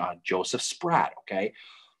Joseph Spratt, okay?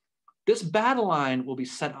 This battle line will be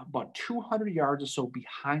set up about 200 yards or so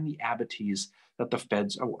behind the Abatis that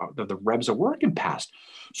the Rebs are working past.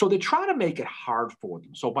 So they try to make it hard for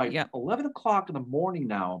them. So by 11 o'clock in the morning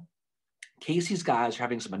now, Casey's guys are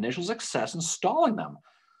having some initial success in stalling them.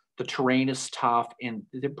 The terrain is tough, and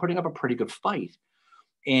they're putting up a pretty good fight.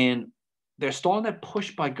 And They're stalling that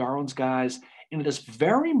push by Garland's guys. And at this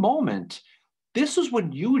very moment, this is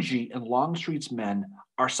when Yuji and Longstreet's men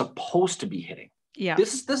are supposed to be hitting. Yeah.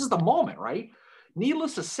 This is the moment, right?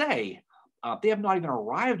 Needless to say, they have not even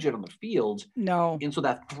arrived yet on the field. No. And so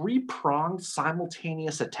that three-pronged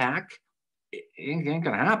simultaneous attack ain't going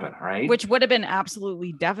to happen, right? Which would have been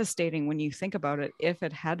absolutely devastating when you think about it, if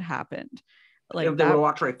it had happened. Like they would have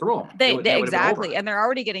walked right through them. They exactly. And they're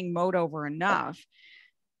already getting mowed over enough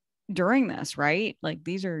during this, right? Like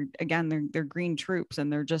these are, again, they're green troops,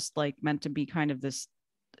 and they're just like meant to be kind of this,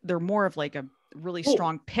 they're more of like a really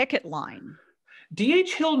strong picket line.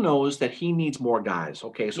 D.H. Hill knows that he needs more guys.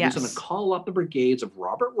 Okay. So he's going to call up the brigades of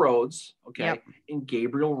Robert Rhodes. Okay. And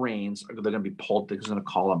Gabriel Rains. They're going to be pulled. He's going to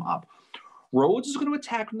call them up. Rhodes is going to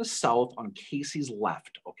attack from the south on Casey's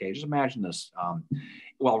left. Okay. Just imagine this.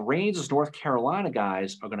 While Rains' North Carolina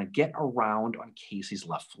guys are going to get around on Casey's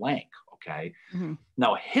left flank. Okay. Mm-hmm.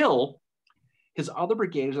 Now, Hill, his other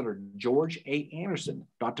brigades under George A. Anderson,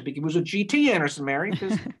 not to be confused with G.T. Anderson, Mary,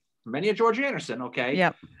 because many of George Anderson. Okay.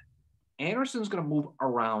 Yep. Anderson's going to move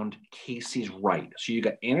around Casey's right. So you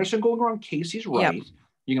got Anderson going around Casey's right. Yep.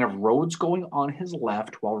 You're going to have Rhodes going on his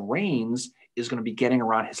left, while Rains is going to be getting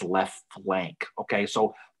around his left flank. Okay.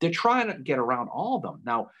 So they're trying to get around all of them.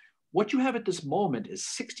 Now, what you have at this moment is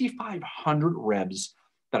 6,500 Rebs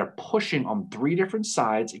that are pushing on three different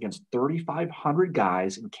sides against 3,500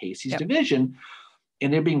 guys in Casey's division.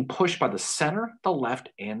 And they're being pushed by the center, the left,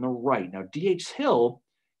 and the right. Now, D.H. Hill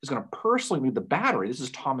is going to personally lead the battery. This is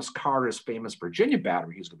Thomas Carter's famous Virginia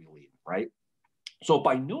battery he's going to be leading, right? So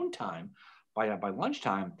by noontime, by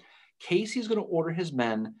lunchtime, Casey's going to order his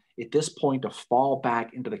men at this point to fall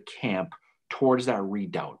back into the camp towards that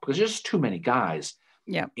redoubt, because there's just too many guys.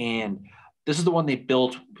 Yeah. And this is the one they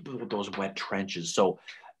built with those wet trenches. So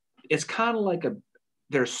it's kind of like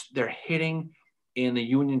they're hitting, and the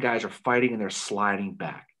Union guys are fighting, and they're sliding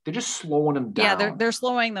back. They're just slowing them down. Yeah, they're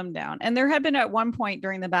slowing them down. And there had been at one point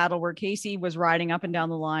during the battle where Casey was riding up and down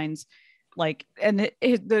the lines, like, and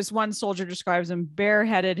this one soldier describes him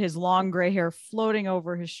bareheaded, his long gray hair floating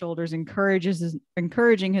over his shoulders,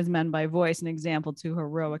 encouraging his men by voice, an example to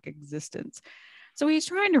heroic existence. So he's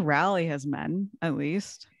trying to rally his men, at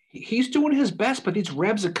least. He's doing his best, but these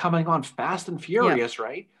Rebs are coming on fast and furious,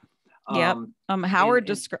 right? Howard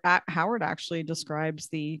actually describes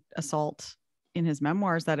the assault in his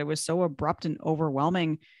memoirs that it was so abrupt and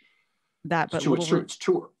overwhelming that it's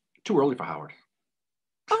too early for Howard.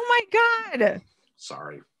 Oh my God.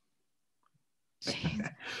 Sorry.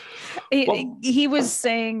 He was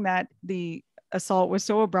saying that the assault was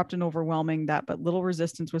so abrupt and overwhelming that but little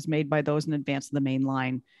resistance was made by those in advance of the main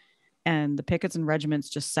line, and the pickets and regiments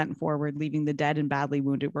just sent forward, leaving the dead and badly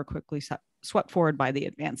wounded were quickly swept forward by the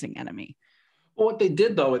advancing enemy. Well, what they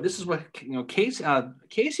did, though, this is what,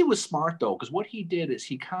 Casey was smart, though, because what he did is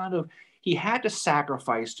he had to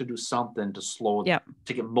sacrifice to do something to slow,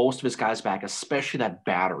 to get most of his guys back, especially that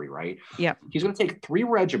battery, right? Yeah. He's going to take three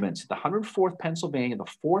regiments, the 104th Pennsylvania, the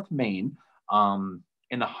 4th Maine, and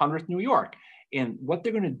the 100th New York. And what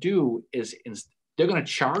they're going to do is they're going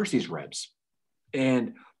to charge these Rebs.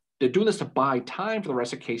 And they're doing this to buy time for the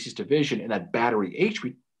rest of Casey's division and that battery H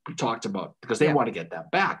we talked about, because they want to get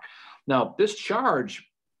that back. Now, this charge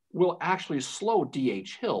will actually slow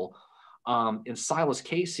D.H. Hill. And Silas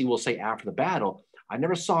Casey will say after the battle, I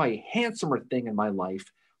never saw a handsomer thing in my life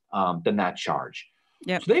than that charge.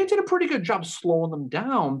 Yep. So they did a pretty good job slowing them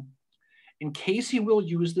down. And Casey will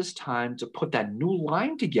use this time to put that new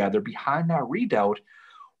line together behind that redoubt,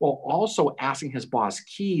 while also asking his boss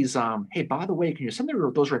Keyes, hey, by the way, can you send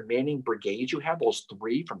those remaining brigades you have, those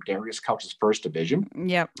three from Darius Couch's 1st Division?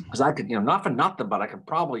 Yep. Because I could, not for nothing, but I could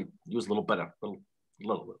probably use a little bit of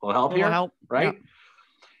little help here, right? Yep.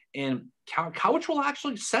 And Couch will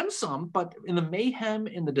actually send some, but in the mayhem,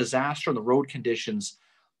 in the disaster, and the road conditions,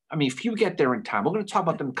 I mean, if you get there in time, we're going to talk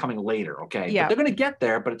about them coming later, okay? Yeah. But they're going to get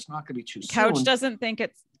there, but it's not going to be too soon.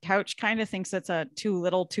 Couch kind of thinks it's a too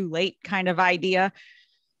little, too late kind of idea,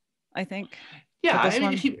 I think. Yeah,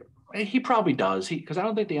 he probably does, because I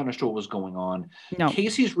don't think they understood what was going on. No.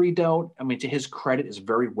 Casey's redoubt, I mean, to his credit, is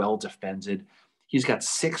very well defended. He's got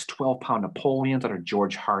 6 12-pound Napoleons under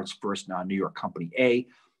George Hart's 1st New York Company A,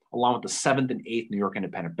 along with the 7th and 8th New York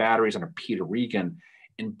Independent Batteries under Peter Regan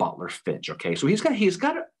and Butler Fitch. Okay, so he's got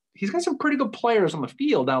some pretty good players on the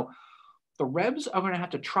field. Now, the Rebs are going to have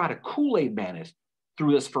to try to Kool-Aid man it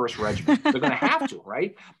through this 1st regiment. They're going to have to,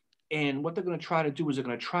 right? And what they're going to try to do is they're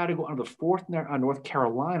going to try to go under the 4th North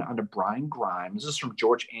Carolina under Brian Grimes. This is from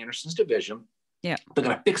George Anderson's division. Yeah, they're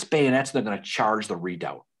going to fix bayonets. And they're going to charge the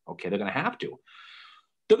redoubt. Okay, they're going to have to.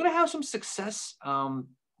 They're going to have some success.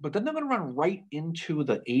 but then they're going to run right into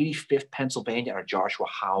the 85th Pennsylvania under Joshua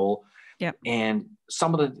Howell. Yep. And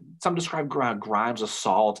some describe Grimes'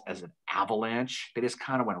 assault as an avalanche. They just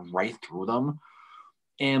kind of went right through them.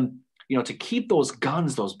 And, you know, to keep those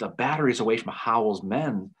guns, the batteries away from Howell's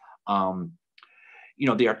men, you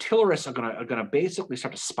know, the artillerists are gonna basically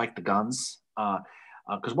start to spike the guns.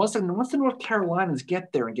 Because once the North Carolinians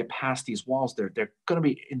get there and get past these walls, they're going to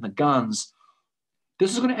be in the guns.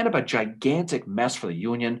 This is going to end up a gigantic mess for the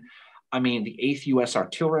Union. I mean, the 8th U.S.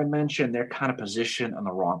 Artillery I mentioned, they're kind of positioned in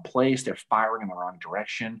the wrong place. They're firing in the wrong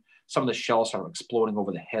direction. Some of the shells are exploding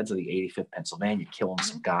over the heads of the 85th Pennsylvania, killing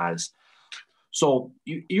some guys. So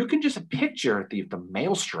you can just picture the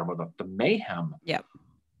maelstrom or the mayhem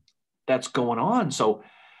that's going on. So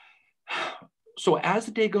as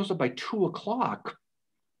the day goes up by 2 o'clock,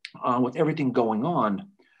 with everything going on,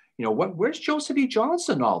 you know, where's Joseph E.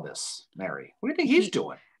 Johnson in all this, Mary? What do you think he's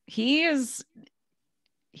doing? He's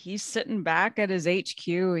sitting back at his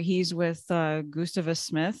HQ. He's with Gustavus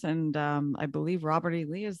Smith, and I believe Robert E.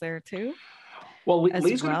 Lee is there too. Well,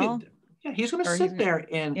 Lee's going to be, he's going to sit there,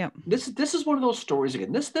 and this is one of those stories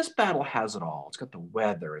again. This battle has it all. It's got the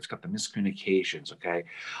weather, it's got the miscommunications. Okay,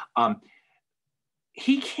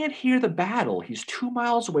 he can't hear the battle. He's 2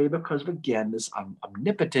 miles away because of, again, this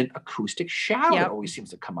omnipotent acoustic shout that always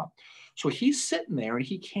seems to come up. So he's sitting there and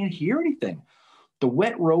he can't hear anything. The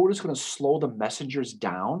wet road is going to slow the messengers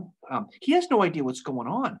down. He has no idea what's going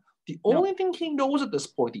on. The only thing he knows at this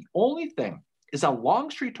point, the only thing, is that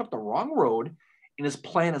Longstreet took the wrong road and his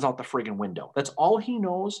plan is out the friggin' window. That's all he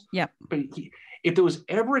knows. Yeah. But if there was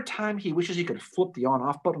ever a time he wishes he could flip the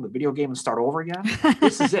on-off button on the video game and start over again,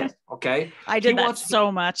 this is it, okay? I did that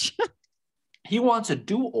so much. He wants a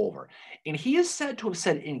do-over. And he is said to have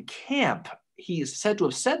said in camp, he is said to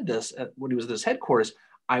have said this when he was at his headquarters,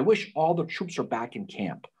 I wish all the troops are back in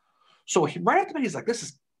camp. So right after that, he's like, this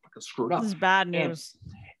is fucking screwed up. This is bad news.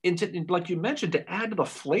 And like you mentioned, to add to the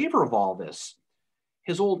flavor of all this,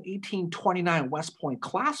 his old 1829 West Point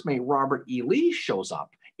classmate, Robert E. Lee, shows up.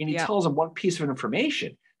 And he tells him one piece of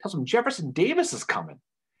information. Tells him Jefferson Davis is coming.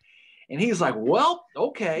 And he's like, well,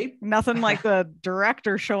 okay. Nothing like the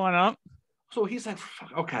director showing up. So he's like,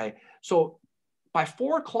 okay. So by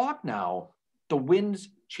 4 o'clock now, the winds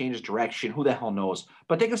change direction. Who the hell knows?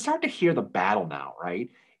 But they can start to hear the battle now, right?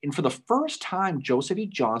 And for the first time, Joseph E.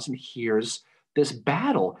 Johnson hears this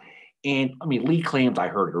battle. And I mean, Lee claims I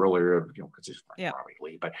heard it earlier, you know, because he's probably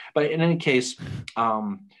Lee. But in any case,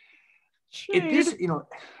 at this, you know,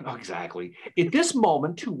 exactly. At this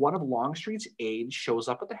moment, too, one of Longstreet's aides shows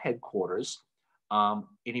up at the headquarters, and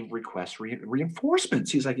he requests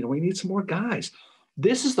reinforcements. He's like, you know, we need some more guys.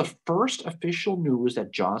 This is the first official news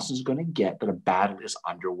that Johnson's going to get that a battle is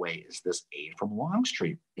underway, is this aid from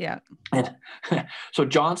Longstreet. Yeah. And so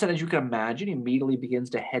Johnson, as you can imagine, immediately begins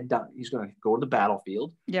to head down. He's going to go to the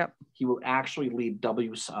battlefield. Yep. He will actually lead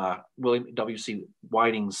William W.C.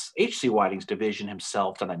 Whiting's, H.C. Whiting's division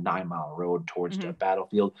himself down that 9-mile road towards the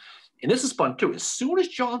battlefield. And this is fun, too. As soon as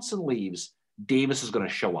Johnson leaves, Davis is going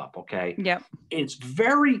to show up, okay? Yep. It's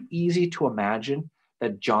very easy to imagine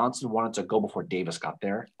that Johnson wanted to go before Davis got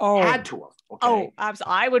there. Oh, had to have. Okay? Oh,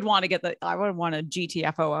 I would want to I would want a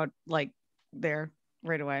GTFO out like there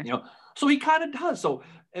right away. You know, so he kind of does. So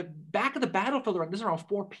back at the battlefield, this is around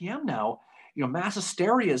 4 p.m. now. You know, mass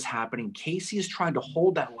hysteria is happening. Casey is trying to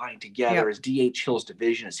hold that line together as D.H. Hill's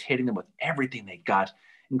division is hitting them with everything they got,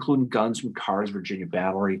 including guns from Carr's Virginia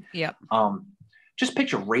Battery. Yep. Just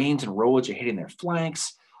picture Rains and Rhodes are hitting their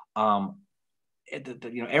flanks.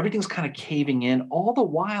 You know, everything's kind of caving in. All the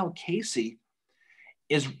while, Casey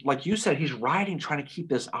is, like you said, he's riding, trying to keep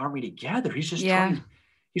this army together. He's just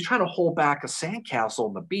he's trying to hold back a sandcastle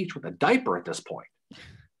on the beach with a diaper at this point.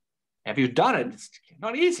 If you've done it, it's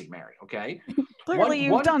not easy, Mary, okay? Clearly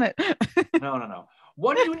you've done it. No.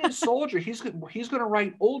 One Union soldier, he's going to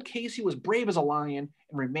write, old Casey was brave as a lion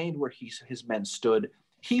and remained where his men stood.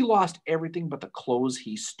 He lost everything but the clothes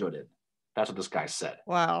he stood in. That's what this guy said.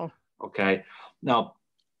 Wow. Okay. Now,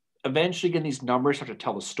 eventually, again, these numbers start to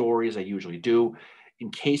tell the story as they usually do.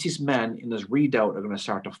 And Casey's men in this redoubt are going to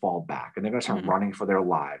start to fall back, and they're going to start running for their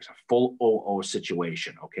lives. A full OO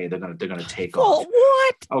situation. Okay, they're going to take off.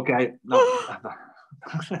 What? Okay. No.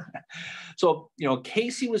 So you know,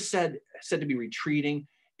 Casey was said to be retreating,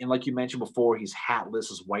 and like you mentioned before, he's hatless,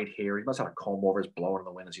 his white hair. He must have a comb over, his blowing in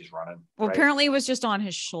the wind as he's running. Well, right? Apparently, it was just on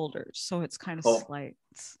his shoulders, so it's kind of slight.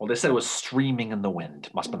 Well, they said it was streaming in the wind.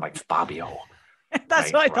 Must have been like Fabio.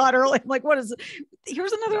 That's what I thought earlier. I'm like, what is it?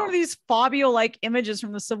 Here's another one of these Fabio-like images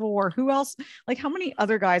from the Civil War. Who else? Like, how many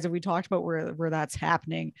other guys have we talked about where that's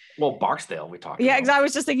happening? Well, Barksdale, we talked about. Yeah, exactly. I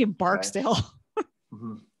was just thinking Barksdale.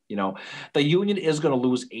 Mm-hmm. You know, the Union is going to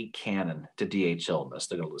lose 8 cannon to D.H. Hill in this.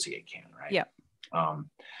 They're going to lose the 8 cannon, right? Yeah.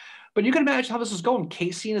 But you can imagine how this is going.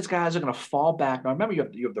 Casey and his guys are going to fall back. Now, remember, you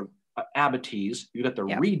have the abatis, you got the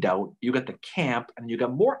redoubt, you got the camp, and you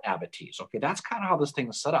got more abatis. Okay, that's kind of how this thing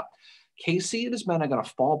is set up. Casey and his men are going to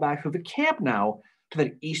fall back through the camp now to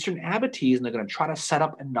the eastern abatis, and they're going to try to set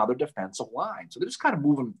up another defensive line. So they're just kind of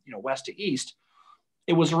moving, west to east.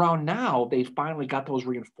 It was around now they finally got those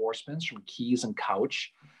reinforcements from Keyes and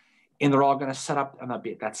Couch, and they're all going to set up on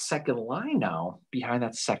that second line now behind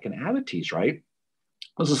that second abatis, right?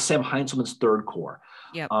 This is Sam Heinzelman's third corps.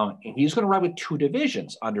 Yep. And he's going to ride with 2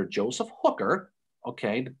 divisions under Joseph Hooker.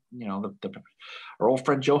 Okay. Our old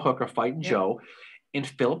friend Joe Hooker fighting Joe, and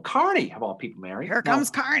Philip Kearney, of all people, Mary. Here comes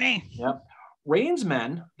Kearney. Yep. Rain's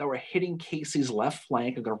men that were hitting Casey's left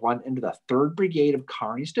flank are going to run into the 3rd Brigade of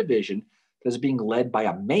Kearney's division that is being led by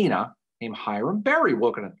a Maina named Hiram Berry.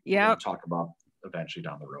 We're going to talk about eventually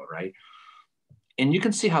down the road, right? And you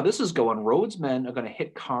can see how this is going. Rhodes' men are going to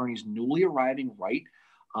hit Kearney's newly arriving right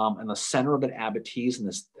in the center of the abatis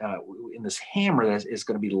in this hammer that is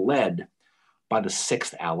going to be led by the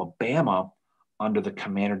 6th Alabama under the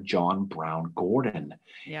commander John Brown Gordon.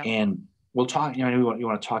 Yeah. And we'll talk, you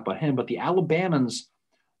want to talk about him, but the Alabamans,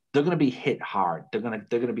 they're going to be hit hard. They're going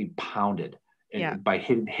to be pounded by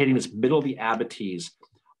hitting this middle of the abatis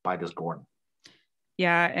by this Gordon.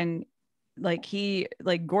 Yeah. And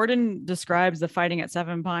Gordon describes the fighting at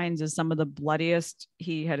Seven Pines as some of the bloodiest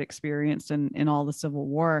he had experienced in all the Civil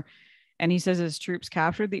War. And he says his troops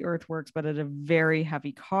captured the earthworks, but at a very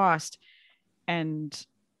heavy cost. And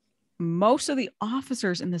most of the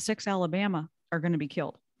officers in the 6th Alabama are going to be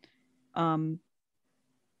killed.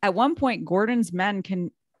 At one point, Gordon's men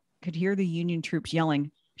could hear the Union troops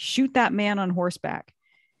yelling, "Shoot that man on horseback."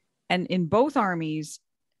 And in both armies,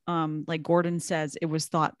 like Gordon says, it was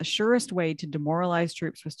thought the surest way to demoralize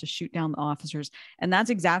troops was to shoot down the officers. And that's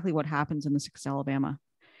exactly what happens in the 6th Alabama,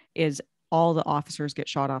 is all the officers get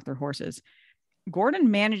shot off their horses.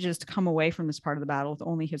 Gordon manages to come away from this part of the battle with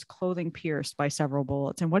only his clothing pierced by several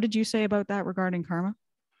bullets. And what did you say about that regarding karma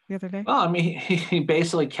the other day? Well, I mean, he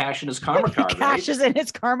basically cashed in his karma card. He cashes in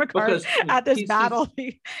his karma card at this battle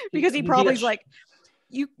because he probably's like,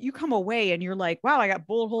 you come away and you're like, wow, I got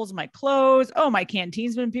bullet holes in my clothes. Oh, my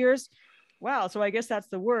canteen's been pierced. Wow. So I guess that's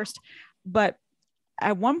the worst. But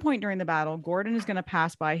at one point during the battle, Gordon is going to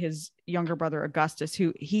pass by his younger brother, Augustus,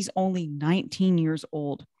 who he's only 19 years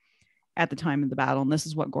old at the time of the battle. And this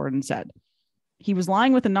is what Gordon said. He was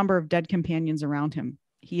lying with a number of dead companions around him.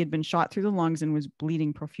 He had been shot through the lungs and was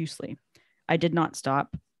bleeding profusely. I did not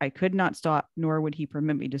stop. I could not stop, nor would he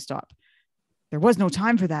permit me to stop. There was no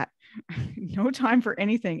time for that. No time for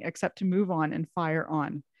anything except to move on and fire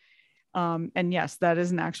on. And yes, that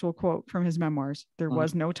is an actual quote from his memoirs. There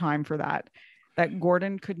was no time for that. That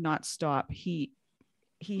Gordon could not stop. He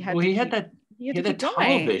had that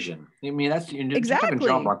tunnel vision. I mean, that's exactly.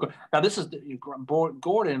 John Mark. Now this is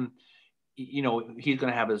Gordon. He's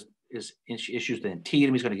going to have his issues with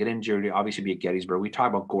Antietam. He's going to get injured. He'll obviously be at Gettysburg. We talk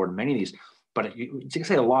about Gordon, many of these, but you can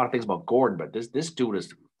say a lot of things about Gordon. But this dude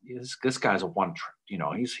is. This guy's a one,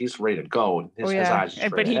 he's ready to go. His eyes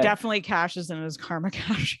but he definitely cashes in his karma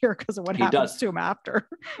cash here because of what happens to him after.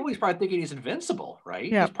 Well, he's probably thinking he's invincible,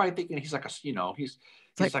 right? Yeah. He's probably thinking he's like he's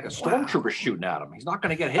like a stormtrooper shooting at him. He's not going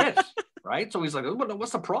to get hit, right? So he's like,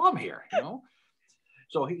 what's the problem here?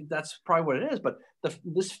 So that's probably what it is. But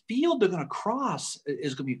this field they're going to cross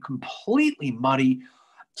is going to be completely muddy.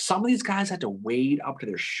 Some of these guys had to wade up to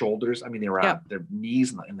their shoulders. I mean, they were at their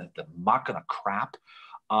knees in the muck and the crap.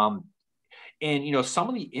 And some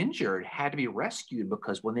of the injured had to be rescued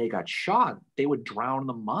because when they got shot, they would drown in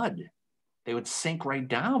the mud. They would sink right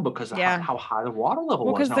down because of how high the water level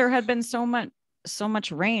was. Because there had been so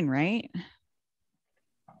much rain, right?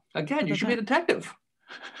 Again, you should be a detective.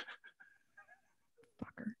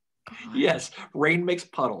 Fucker. Yes, rain makes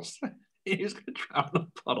puddles. He's going to drown in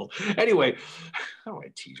a puddle. Anyway, I don't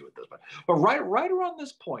want to tease you with this, but right around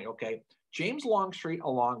this point, okay, James Longstreet,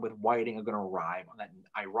 along with Whiting, are going to arrive on the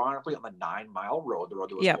 9-mile road, the road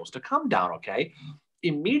that was supposed to come down, okay?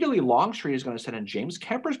 Immediately, Longstreet is going to send in James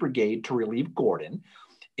Kemper's brigade to relieve Gordon,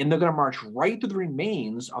 and they're going to march right through the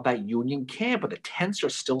remains of that Union camp, but the tents are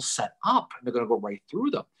still set up, and they're going to go right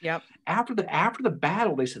through them. Yep. After the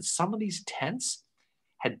battle, they said some of these tents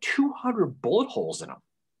had 200 bullet holes in them.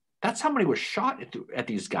 That's how many were shot at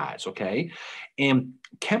these guys, okay? And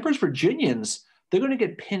Kemper's Virginians, they're going to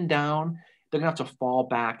get pinned down. They're going to have to fall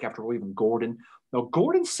back after leaving Gordon. Now,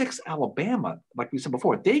 Gordon's 6th Alabama, like we said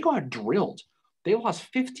before, they got drilled. They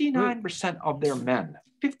lost 59% of their men.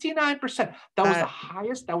 59%. That was the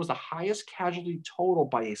highest. That was the highest casualty total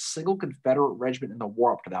by a single Confederate regiment in the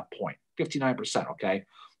war up to that point. 59%. Okay.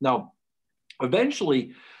 Now,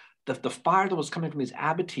 eventually, the fire that was coming from these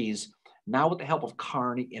abatis, now with the help of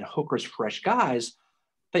Kearny and Hooker's fresh guys,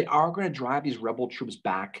 they are going to drive these rebel troops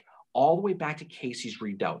back all the way back to Casey's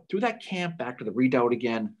Redoubt. Through that camp, back to the Redoubt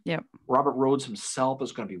again. Yep. Robert Rhodes himself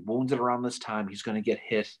is going to be wounded around this time. He's going to get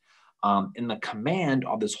hit. And the command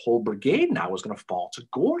of this whole brigade now is going to fall to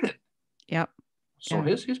Gordon. Yep. So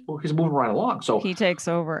he's moving right along. So he takes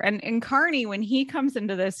over. And Kearny, when he comes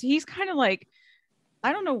into this, he's kind of like,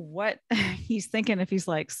 I don't know what he's thinking, if he's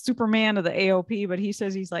like Superman of the AOP, but he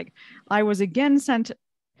says he's like, I was again sent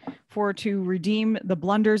to redeem the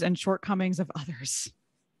blunders and shortcomings of others.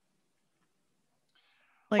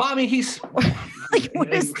 Like, well, I mean, he's like,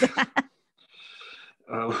 what is that?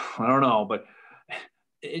 I don't know, but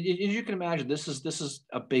as you can imagine, this is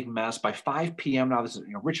a big mess. By 5 p.m. now, this is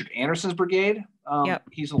Richard Anderson's brigade.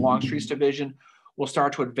 He's in the Longstreet's division. Will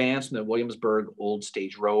start to advance from the Williamsburg Old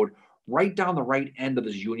Stage Road right down the right end of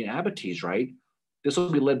this Union abatis. Right, this will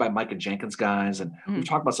be led by Micah Jenkins' guys, and we've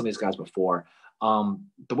talked about some of these guys before.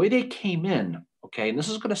 The way they came in, okay, and this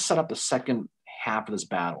is going to set up the second half of this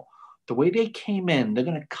battle. The way they came in, they're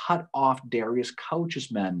going to cut off Darius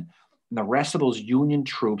Couch's men, and the rest of those Union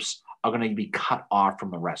troops are going to be cut off from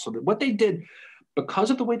the rest. So what they did, because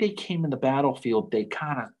of the way they came in the battlefield, they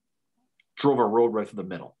kind of drove a road right through the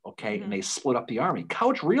middle, okay? And they split up the army.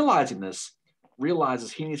 Couch, realizing this,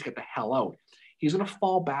 realizes he needs to get the hell out. He's going to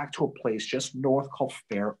fall back to a place just north called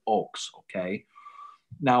Fair Oaks, okay?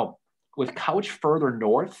 Now, with Couch further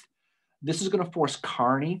north, this is going to force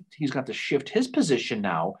Kearny. He's got to shift his position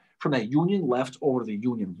now from that Union left over to the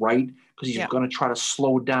Union right, because he's going to try to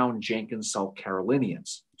slow down Jenkins' South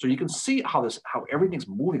Carolinians. So you can see how everything's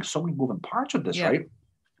moving, so many moving parts with this, right?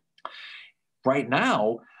 Right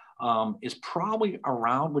now is probably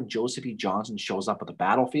around when Joseph E. Johnson shows up at the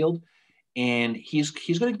battlefield, and he's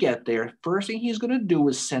going to get there. First thing he's going to do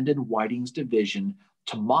is send in Whiting's division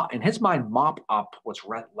to in his mind, mop up what's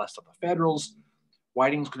left of the Federals.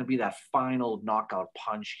 Whiting's going to be that final knockout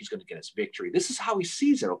punch. He's going to get his victory. This is how he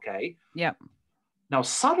sees it, okay? Yep. Now,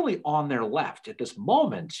 suddenly on their left, at this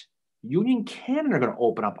moment, Union cannon are going to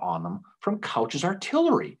open up on them from Couch's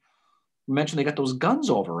artillery. You mentioned they got those guns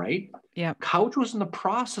over, right? Yeah. Couch was in the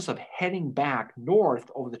process of heading back north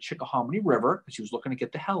over the Chickahominy River because he was looking to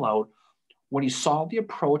get the hell out. When he saw the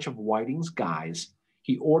approach of Whiting's guys,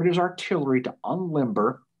 he ordered his artillery to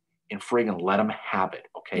unlimber and friggin' let him have it,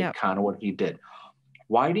 okay? Yep. Kind of what he did.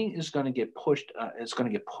 Whiting is going to get pushed.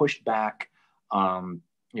 Pushed back. 2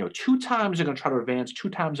 times they're going to try to advance. 2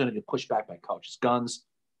 times they're going to get pushed back by Couch's guns.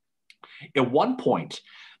 At one point,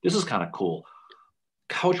 this is kind of cool.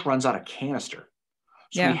 Couch runs out of canister,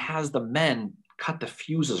 so he has the men cut the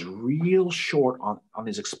fuses real short on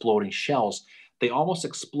these exploding shells. They almost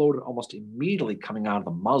exploded almost immediately coming out of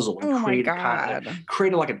the muzzle and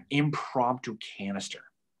created like an impromptu canister,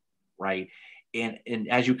 right? And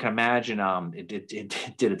as you can imagine, it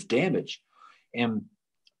did its damage. And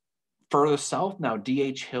further south now,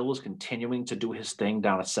 D.H. Hill is continuing to do his thing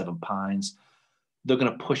down at Seven Pines. They're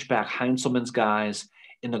going to push back Heintzelman's guys,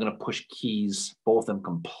 and they're going to push Keyes, both of them,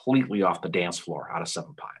 completely off the dance floor out of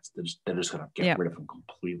Seven Pines. They're just going to get rid of him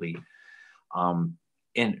completely.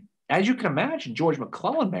 And as you can imagine, George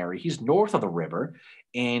McClellan, Mary, he's north of the river,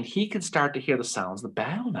 and he can start to hear the sounds of the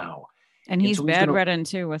battle now. And he's bedridden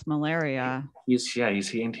too with malaria.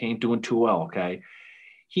 He ain't doing too well, okay?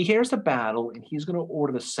 He hears the battle, and he's going to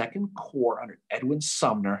order the 2nd Corps under Edwin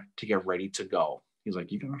Sumner to get ready to go. He's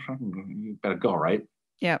like, you better go, right?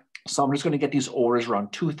 Yeah. Sumner's going to get these orders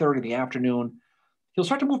around 2:30 in the afternoon. He'll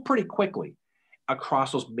start to move pretty quickly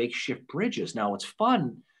across those makeshift bridges. Now, it's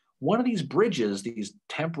fun. One of these bridges, these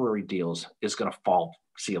temporary deals, is going to fall.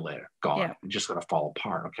 See you later. Gone. Yeah. It's just going to fall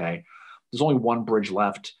apart, okay? There's only one bridge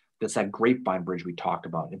left. That's that Grapevine Bridge we talked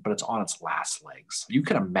about, but it's on its last legs. You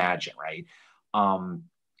can imagine, right?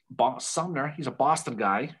 Sumner, he's a Boston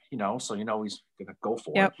guy, so he's going to go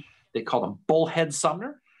for it. They call him Bullhead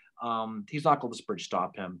Sumner. He's not going to let this bridge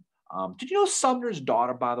stop him. Did you know Sumner's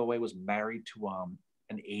daughter, by the way, was married to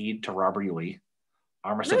an aide to Robert E. Lee,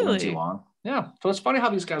 Armistead Lindsay Long? Yeah. So it's funny how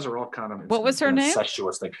these guys are all kind of what was her name?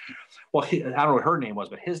 Incestuous thing. Well, I don't know what her name was,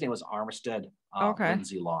 but his name was Armistead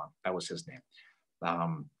Lindsay Long. That was his name.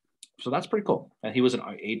 So that's pretty cool. And he was an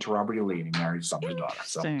aide to Robert E. Lee, and he married Sumner's daughter.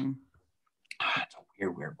 So it's a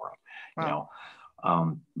weird world, wow.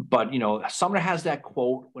 But Sumner has that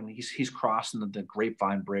quote when he's crossing the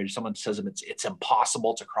Grapevine Bridge. Someone says him, it's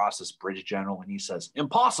impossible to cross this bridge, General, and he says,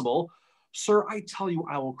 impossible. Sir, I tell you,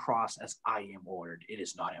 I will cross as I am ordered. It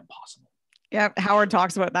is not impossible. Yeah, Howard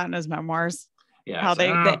talks about that in his memoirs. Yeah,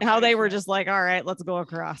 how they were just like, all right, let's go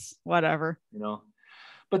across, whatever.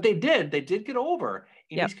 But they did get over.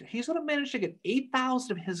 And yep. he's going to manage to get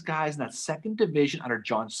 8,000 of his guys in that second division under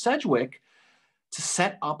John Sedgwick to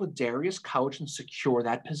set up a Darius Couch and secure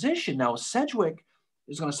that position. Now, Sedgwick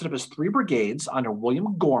is going to set up his 3 brigades under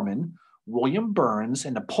William Gorman, William Burns,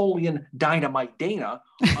 and Napoleon Dynamite Dana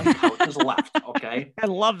on Couch's left. Okay, I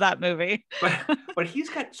love that movie. but he's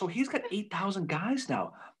got 8,000 guys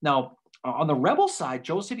now. Now on the rebel side,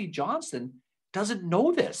 Joseph E. Johnston doesn't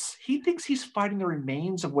know this. He thinks he's fighting the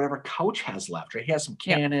remains of whatever Couch has left. Right? He has some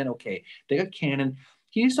cannon. Yep. Okay, they got cannon.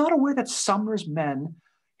 He's not aware that Sumner's men,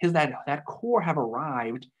 that corps, have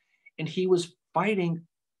arrived, and he was fighting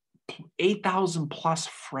 8,000 plus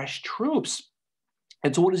fresh troops.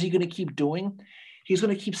 And so what is he going to keep doing? He's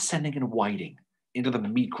going to keep sending in Whiting into the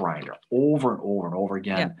meat grinder over and over and over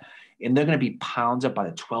again. Yeah. And they're going to be pounded by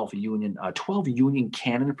the 12 Union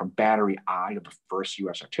cannon from Battery I of the 1st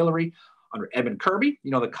U.S. Artillery under Edmund Kirby,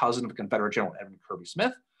 the cousin of the Confederate General Edmund Kirby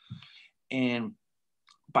Smith. And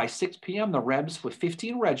by 6 p.m., the Rebs with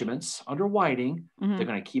 15 regiments under Whiting, they're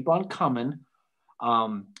going to keep on coming.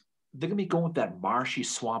 They're going to be going with that marshy,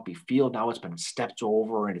 swampy field. Now it's been stepped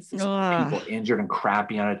over and it's people injured and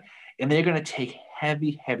crappy on it. And they're going to take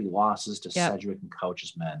heavy, heavy losses to Sedgwick and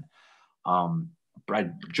Couch's men.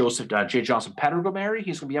 Joseph J. Johnson Montgomery,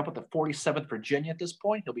 he's going to be up with the 47th Virginia at this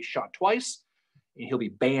point. He'll be shot twice, and he'll be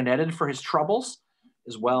bayoneted for his troubles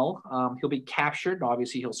as well. He'll be captured, and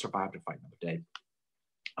obviously he'll survive to fight another day.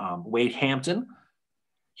 Wade Hampton,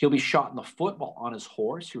 he'll be shot in the foot while on his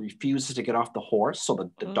horse. He refuses to get off the horse, so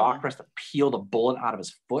the doctor has to peel the bullet out of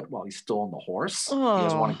his foot while he's still on the horse. He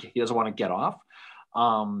doesn't want to get off.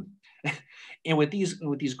 And with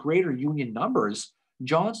these greater Union numbers,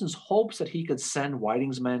 Johnson's hopes that he could send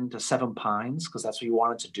Whiting's men to Seven Pines, because that's what he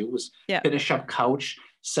wanted to do, was finish up Couch,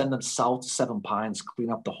 send them south to Seven Pines, clean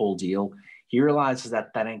up the whole deal. He realizes that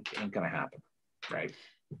ain't going to happen, right?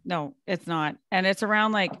 No, it's not. And it's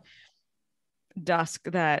around like dusk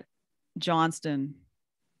that Johnston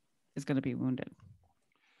is going to be wounded.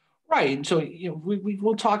 Right. And so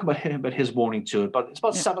we'll talk about his wounding too, but it's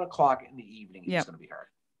about 7 o'clock in the evening. He's going to be hurt.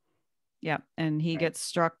 Yeah. And he gets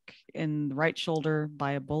struck in the right shoulder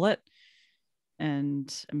by a bullet,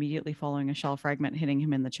 and immediately following a shell fragment hitting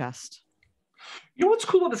him in the chest. You know what's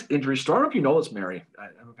cool about this injury story? I don't know if you know this, Mary. I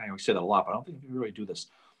don't know if I say that a lot, but I don't think we really do this.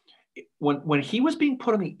 When he was being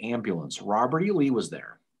put on the ambulance, Robert E. Lee was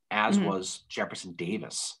there, as was Jefferson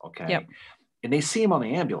Davis. Okay. Yep. And they see him on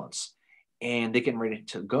the ambulance and they get ready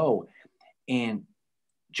to go. And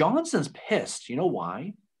Johnson's pissed. You know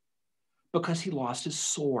why? Because he lost his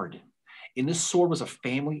sword. And this sword was a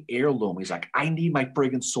family heirloom. He's like, I need my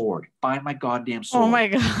friggin' sword. Find my goddamn sword. Oh my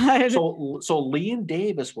God. So Lee and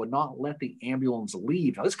Davis would not let the ambulance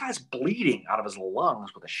leave. Now this guy's bleeding out of his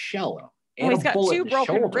lungs with a shell in him. And he's got 2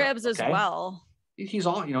 broken ribs as well. He's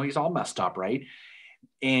all messed up, right?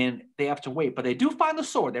 And they have to wait, but they do find the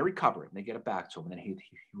sword. They recover it and they get it back to him, and then he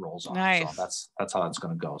rolls off. Nice. So that's how that's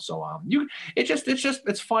going to go. So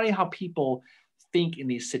it's funny how people think in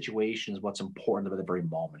these situations what's important at the very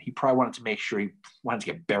moment. He probably wanted to make sure he wanted to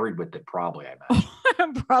get buried with it. Probably, I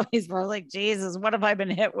imagine. He's probably like, Jesus, what have I been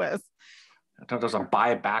hit with? Doesn't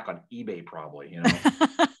buy it back on eBay, probably.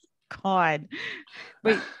 God,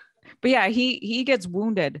 but yeah, he gets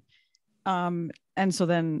wounded. And so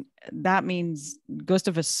then that means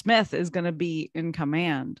Gustavus Smith is going to be in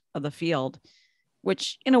command of the field,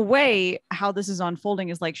 which in a way, how this is unfolding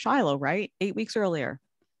is like Shiloh, right? 8 weeks earlier,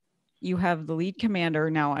 you have the lead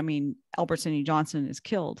commander. Now, I mean, Albertson E. Johnson is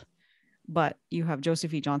killed, but you have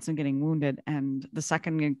Joseph E. Johnson getting wounded, and the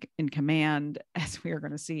second in command, as we are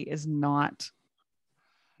going to see, is not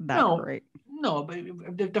that great. No, but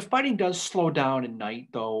the fighting does slow down at night,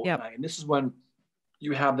 though. Yep. And this is when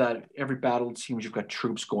you have that every battle, it seems you've got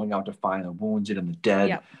troops going out to find the wounded and the dead.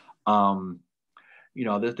 Yep.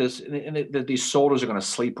 These soldiers are going to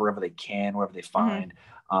sleep wherever they can, wherever they find.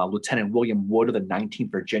 Lieutenant William Wood of the 19th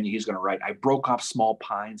Virginia, he's going to write, I broke off small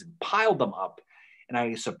pines and piled them up, and I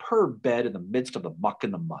had a superb bed in the midst of the muck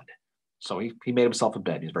and the mud. So he made himself a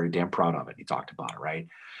bed. He's very damn proud of it. He talked about it, right?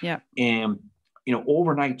 Yeah. And,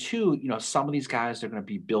 overnight too, some of these guys, they're going to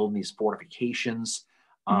be building these fortifications.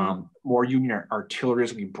 More Union artillery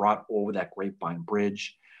is going to be brought over that Grapevine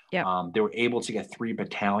Bridge. Yeah. They were able to get 3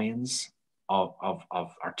 battalions of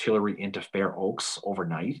artillery into Fair Oaks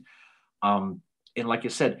overnight. And like you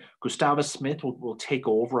said, Gustavus Smith will take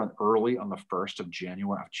over early on the 1st of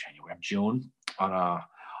June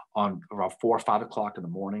on around 4 or 5 o'clock in the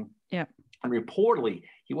morning. Yeah. And reportedly,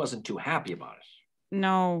 he wasn't too happy about it.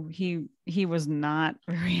 No, he was not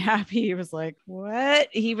very happy. He was like, what?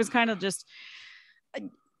 He was kind of just,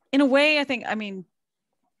 in a way, I think, I mean,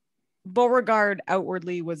 Beauregard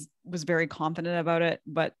outwardly was very confident about it,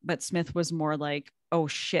 but Smith was more like, oh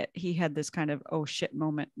shit. He had this kind of oh shit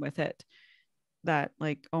moment with it, that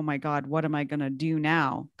like, oh my God, what am I gonna do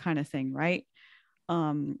now kind of thing, right?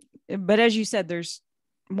 But as you said, there's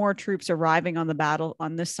more troops arriving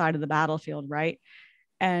on this side of the battlefield, right?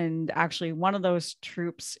 And actually one of those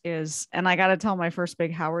troops is, and I got to tell my first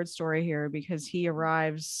big Howard story here, because he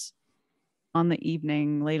arrives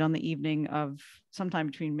late on the evening of sometime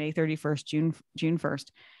between May 31st, June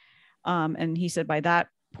 1st. And he said by that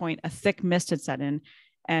point, a thick mist had set in,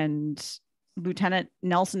 and Lieutenant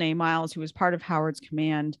Nelson A. Miles, who was part of Howard's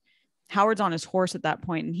command, Howard's on his horse at that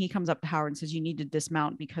point, and he comes up to Howard and says, you need to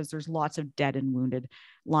dismount because there's lots of dead and wounded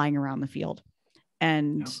lying around the field.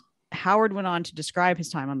 And Howard went on to describe his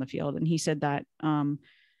time on the field. And he said that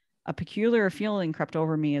a peculiar feeling crept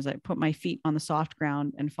over me as I put my feet on the soft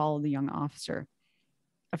ground and followed the young officer.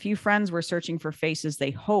 A few friends were searching for faces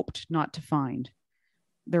they hoped not to find.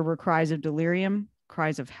 There were cries of delirium,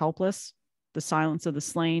 cries of helpless, the silence of the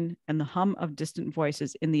slain, and the hum of distant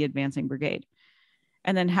voices in the advancing brigade.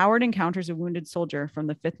 And then Howard encounters a wounded soldier from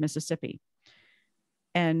the 5th Mississippi.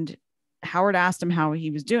 And Howard asked him how he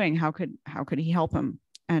was doing. How could he help him?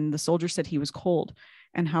 And the soldier said he was cold.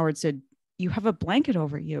 And Howard said, you have a blanket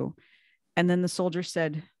over you. And then the soldier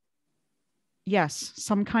said, yes,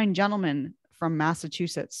 some kind gentleman from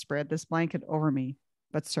Massachusetts spread this blanket over me.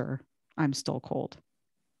 But sir, I'm still cold.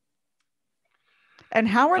 And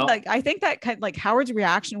Howard, I think that kind of, like, Howard's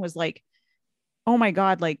reaction was like, oh my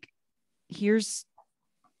God, like, here's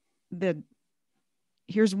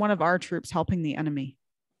one of our troops helping the enemy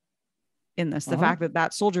in this. The fact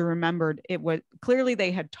that soldier remembered it was clearly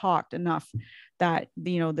they had talked enough that,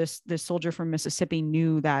 this soldier from Mississippi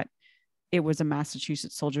knew that it was a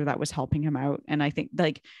Massachusetts soldier that was helping him out. And I think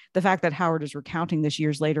like the fact that Howard is recounting this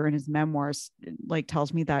years later in his memoirs, like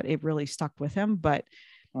tells me that it really stuck with him. But,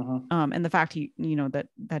 and the fact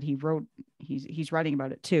that he wrote, he's writing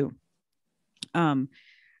about it too.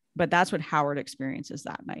 But that's what Howard experiences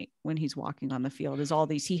that night when he's walking on the field, is all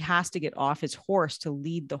these, he has to get off his horse to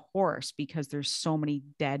lead the horse because there's so many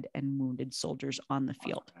dead and wounded soldiers on the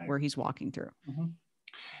field where he's walking through.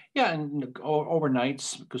 Yeah. And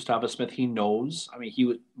overnight, Gustavus Smith, he knows, I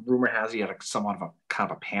mean, rumor has he had somewhat of a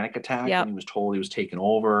kind of a panic attack, and he was told he was taken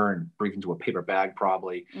over and breathed into a paper bag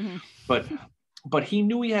probably. But he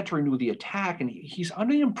knew he had to renew the attack, and he's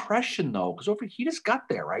under the impression though, because he just got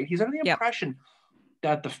there, right? He's under the impression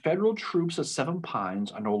that the federal troops at Seven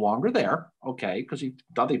Pines are no longer there, because he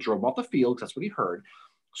thought they drove off the field, because that's what he heard.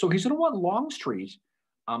 So he's going to want Longstreet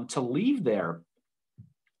to leave there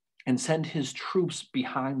and send his troops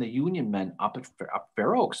behind the Union men up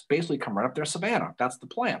Fair Oaks, basically come right up there, Savannah. That's the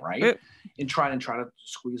plan, right? And try to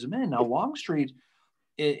squeeze them in. Now Longstreet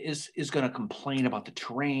is going to complain about the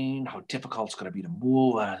terrain, how difficult it's going to be to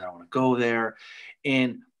move. I don't want to go there.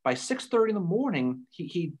 And by 6:30 in the morning,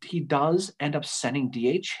 he does end up sending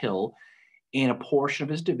D.H. Hill and a portion of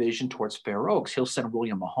his division towards Fair Oaks. He'll send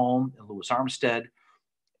William Mahone and Lewis Armstead,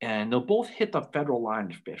 and they'll both hit the federal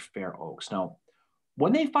line at Fair Oaks. Now,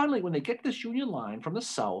 when they get to this Union line from the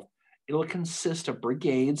south, it'll consist of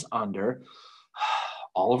brigades under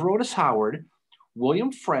Oliver Otis Howard,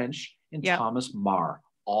 William French, and Thomas Marr,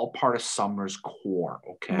 all part of Sumner's corps.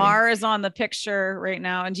 Okay, Marr is on the picture right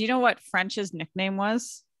now. And do you know what French's nickname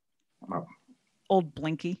was? Old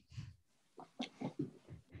Blinky.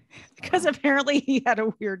 Because apparently he had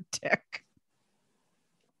a weird tick.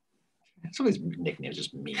 Some of these nicknames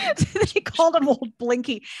just mean. They called him Old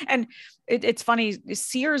Blinky. And it's funny,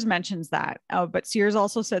 Sears mentions that, but Sears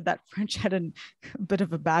also said that French had a bit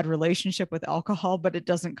of a bad relationship with alcohol, but it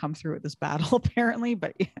doesn't come through at this battle apparently.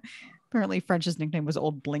 But apparently French's nickname was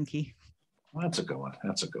Old Blinky. Well, that's a good one.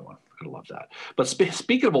 I love that. But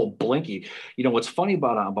speaking of Old Blinky, what's funny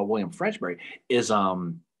about William Frenchbury is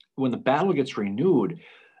when the battle gets renewed,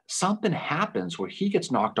 something happens where he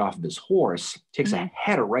gets knocked off of his horse, takes a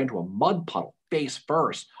header right into a mud puddle, face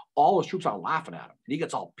first. All his troops are laughing at him, and he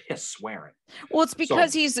gets all pissed, swearing. Well, it's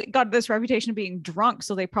because he's got this reputation of being drunk,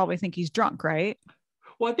 so they probably think he's drunk, right?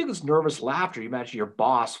 Well, I think it's nervous laughter. You imagine your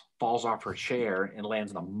boss falls off her chair and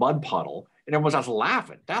lands in a mud puddle, and everyone starts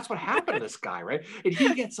laughing. That's what happened to this guy, right? And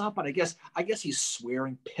he gets up, and I guess he's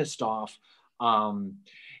swearing, pissed off.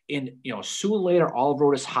 And soon later, Oliver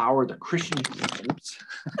Otis Howard, the Christian,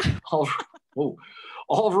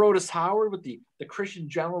 Oliver Otis Howard with the Christian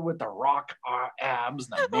gentleman with the rock abs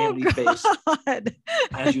and the manly face,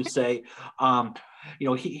 as you say. I'll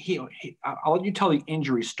let you tell the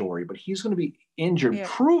injury story, but he's going to be injured,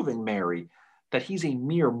 proving, Mary, that he's a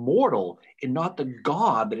mere mortal and not the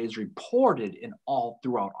god that is reported in all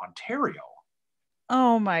throughout Ontario.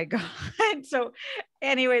 Oh my God. So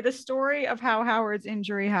anyway, the story of how Howard's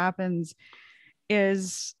injury happens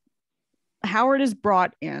is Howard is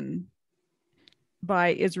brought in by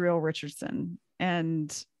Israel Richardson.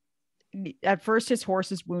 And at first his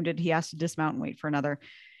horse is wounded. He has to dismount and wait for another.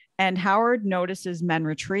 And Howard notices men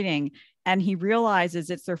retreating and he realizes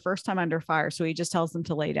it's their first time under fire. So he just tells them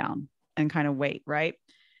to lay down and kind of wait. Right.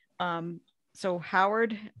 So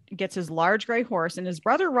Howard gets his large gray horse and his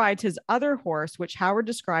brother rides his other horse, which Howard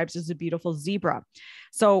describes as a beautiful zebra.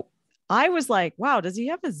 So I was like, wow, does he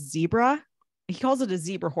have a zebra? He calls it a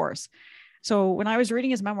zebra horse. So when I was reading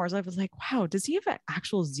his memoirs, I was like, wow, does he have an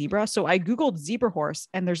actual zebra? So I Googled zebra horse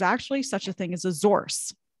and there's actually such a thing as a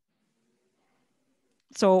zorse.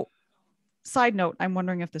 So side note, I'm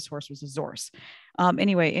wondering if this horse was a zorse.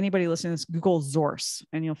 Anyway, anybody listening to this, Google zorse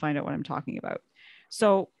and you'll find out what I'm talking about.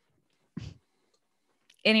 So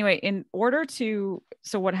anyway,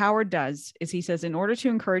 so what Howard does is he says, in order to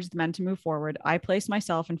encourage the men to move forward, I placed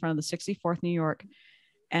myself in front of the 64th New York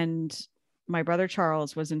and my brother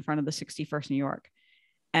Charles was in front of the 61st New York.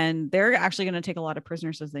 And they're actually going to take a lot of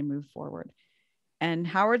prisoners as they move forward. And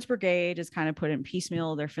Howard's brigade is kind of put in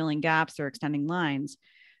piecemeal. They're filling gaps. They're extending lines.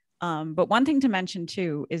 But one thing to mention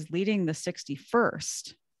too, is leading the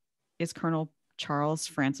 61st is Colonel Charles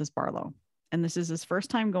Francis Barlow. And this is his first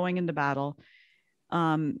time going into battle.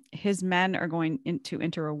 His men are going to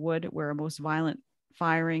enter a wood where a most violent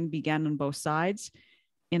firing began on both sides.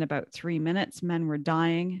 In about 3 minutes, men were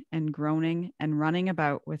dying and groaning and running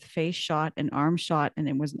about with face shot and arm shot, and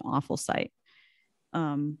it was an awful sight.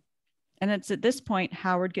 And it's at this point,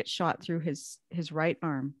 Howard gets shot through his right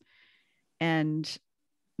arm, and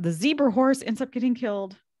the zebra horse ends up getting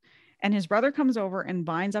killed, and his brother comes over and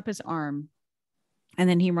binds up his arm, and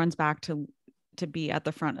then he runs back to be at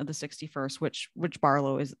the front of the 61st, which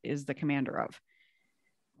Barlow is the commander of.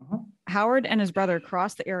 Uh-huh. Howard and his brother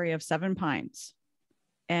crossed the area of Seven Pines,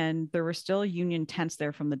 and there were still Union tents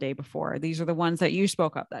there from the day before. These are the ones that you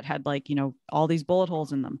spoke of that had all these bullet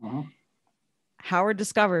holes in them. Uh-huh. Howard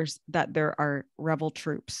discovers that there are rebel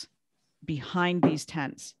troops behind these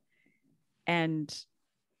tents, and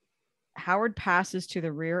Howard passes to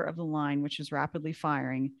the rear of the line, which is rapidly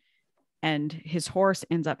firing, and his horse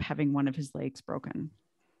ends up having one of his legs broken.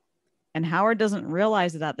 And Howard doesn't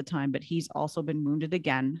realize it at the time, but he's also been wounded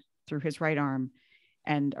again through his right arm,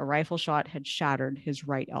 and a rifle shot had shattered his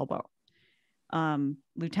right elbow.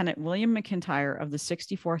 Lieutenant William McIntyre of the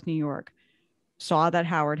 64th New York saw that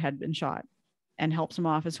Howard had been shot and helps him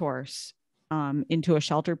off his horse into a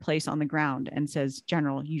sheltered place on the ground and says,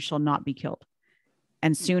 "General, you shall not be killed."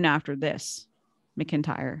 And soon after this,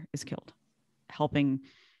 McIntyre is killed, helping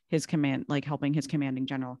his commanding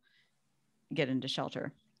general get into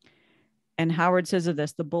shelter. And Howard says of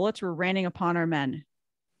this, the bullets were raining upon our men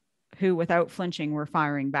who, without flinching, were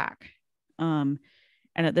firing back. And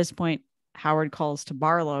at this point, Howard calls to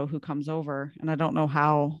Barlow, who comes over. And I don't know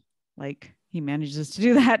how, he manages to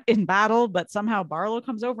do that in battle, but somehow Barlow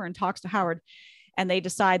comes over and talks to Howard. And they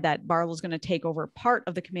decide that Barlow's going to take over part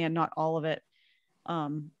of the command, not all of it,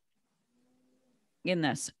 in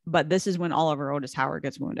this. But this is when Oliver Otis Howard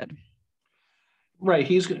gets wounded. Right.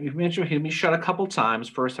 You mentioned he'll be shot a couple times.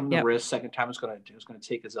 First time in the wrist, second time it's going to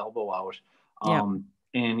take his elbow out.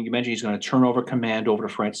 And you mentioned he's going to turn over command over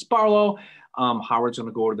to Francis Barlow. Howard's going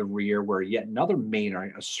to go to the rear where yet another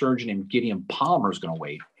major, a surgeon named Gideon Palmer, is going to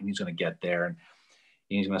wait, and he's going to get there. And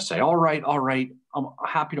he's going to say, all right, I'm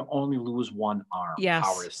happy to only lose one arm, yes.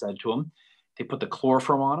 Howard has said to him. They put the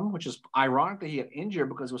chloroform on him, which is ironic that he got injured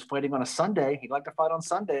because he was fighting on a Sunday. He'd like to fight on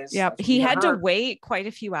Sundays. Yeah, he had to wait quite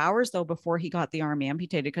a few hours, though, before he got the arm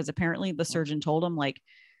amputated, because apparently the surgeon told him,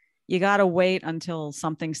 you got to wait until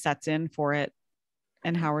something sets in for it.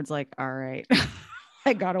 And Howard's like, all right,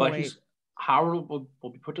 I got to wait. Howard will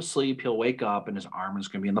be put to sleep. He'll wake up and his arm is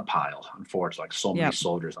going to be in the pile, unfortunately, like so many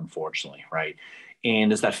soldiers, unfortunately, right?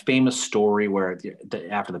 And there's that famous story where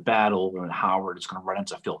after the battle, when Howard is going to run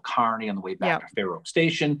into Phil Kearny on the way back to Fair Oak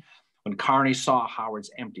Station. When Kearny saw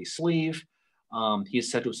Howard's empty sleeve, he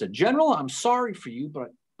said to him, "General, I'm sorry for you,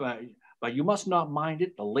 but you must not mind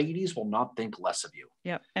it. The ladies will not think less of you."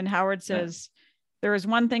 Yep. And Howard says, "There is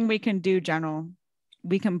one thing we can do, General.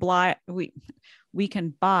 We can buy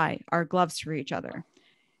our gloves for each other."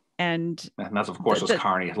 And that's, of course, was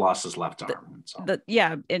Kearny had lost his left arm.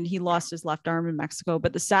 And he lost his left arm in Mexico.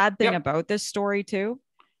 But the sad thing about this story too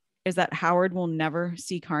is that Howard will never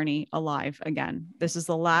see Kearny alive again. This is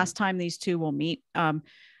the last time these two will meet.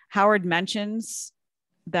 Howard mentions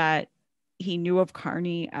that he knew of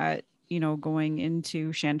Kearny at, going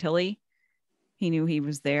into Chantilly. He knew he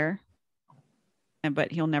was there,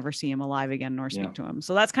 but he'll never see him alive again nor speak to him.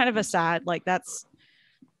 So that's kind of a sad,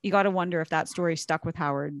 you got to wonder if that story stuck with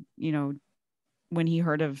Howard, when he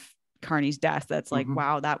heard of Kearny's death. That's like,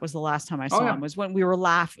 wow, that was the last time I saw him, was when we were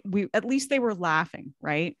at least they were laughing,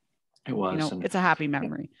 right? It was. It's a happy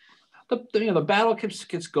memory. The battle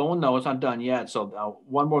gets going, though. It's not done yet. So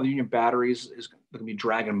one more of the Union batteries is going to be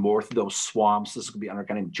dragging more through those swamps. This is going to be under a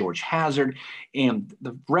guy named George Hazard. And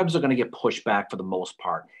the Rebs are going to get pushed back for the most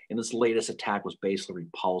part. And this latest attack was basically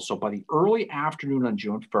repulsed. So by the early afternoon on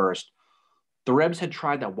June 1st, the Rebs had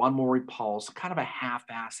tried that one more repulse, kind of a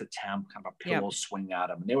half-assed attempt, kind of a pillow swing at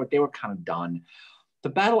them. And they were kind of done. The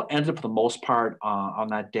battle ended for the most part on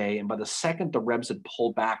that day. And by the second the Rebs had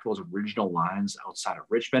pulled back those original lines outside of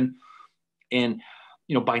Richmond, and,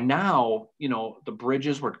 by now, the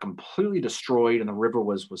bridges were completely destroyed and the river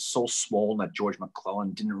was so swollen that George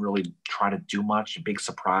McClellan didn't really try to do much. A big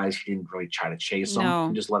surprise. He didn't really try to chase them.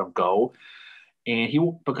 He just let them go. And he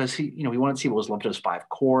wanted to see what was left of his 5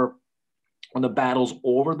 Corps. When the battle's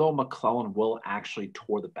over, though, McClellan will actually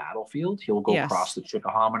tour the battlefield. He'll go across the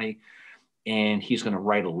Chickahominy, and he's going to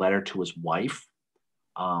write a letter to his wife.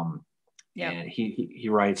 And he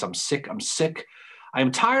writes, I'm sick. I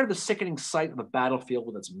am tired of the sickening sight of the battlefield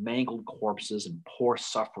with its mangled corpses and poor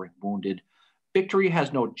suffering wounded. Victory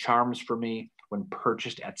has no charms for me when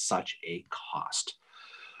purchased at such a cost.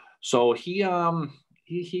 So he's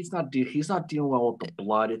not dealing well with the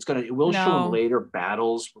blood. It will show in later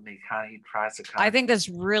battles when he tries to. I think that's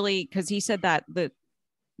really, because he said that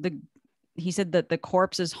he said that the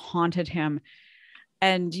corpses haunted him.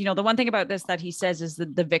 And, the one thing about this that he says is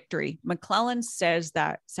the victory. McClellan says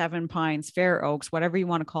that Seven Pines, Fair Oaks, whatever you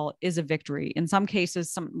want to call it, is a victory. In some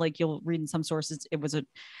cases, you'll read in some sources, it was a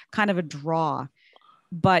kind of a draw.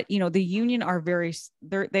 But, the Union are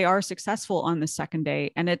they are successful on the second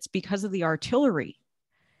day. And it's because of the artillery,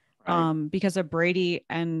 because of Brady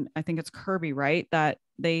and I think it's Kirby, right? That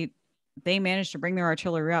they managed to bring their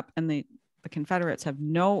artillery up, and the Confederates have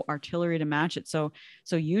no artillery to match it. So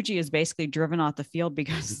Huger is basically driven off the field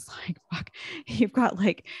because it's like, fuck, you've got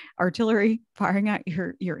artillery firing at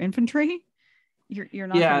your infantry. You're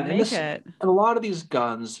not going to make it. And a lot of these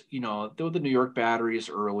guns, there were the New York batteries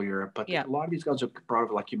earlier, but a lot of these guns are brought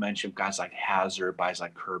over, like you mentioned, guys like Hazard, guys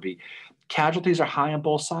like Kirby. Casualties are high on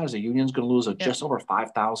both sides. The Union's going to lose just over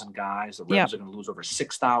 5,000 guys. The Rebs are going to lose over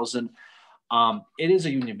 6,000. It is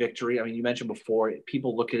a Union victory. I mean, you mentioned before,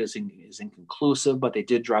 people look at it as inconclusive, but they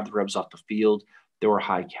did drive the Rebs off the field. There were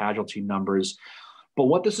high casualty numbers. But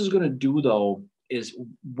what this is going to do, though, is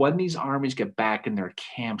when these armies get back in their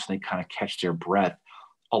camps and they kind of catch their breath,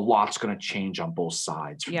 a lot's going to change on both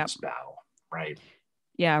sides for this battle, right?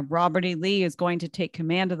 Yeah, Robert E. Lee is going to take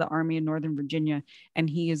command of the Army in Northern Virginia, and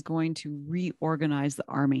he is going to reorganize the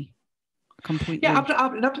Army completely. Yeah,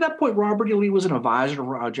 up to that point, Robert E. Lee was an advisor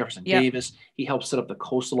to Jefferson Davis. He helped set up the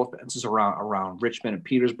coastal offenses around Richmond and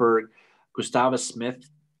Petersburg. Gustavus Smith,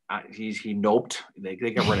 he noped. They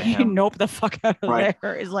got rid of him. He noped the fuck out of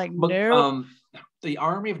there. It's like, no. The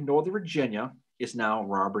Army of Northern Virginia is now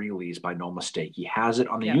Robert E. Lee's by no mistake. He has it.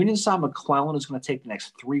 On the Union side, McClellan is going to take the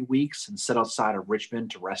next 3 weeks and sit outside of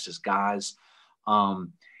Richmond to rest his guys.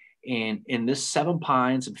 And in this Seven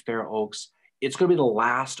Pines and Fair Oaks, it's going to be the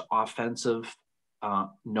last offensive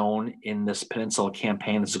known in this Peninsula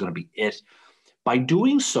campaign. This is going to be it. By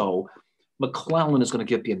doing so, McClellan is going to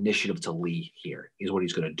give the initiative to Lee here, is what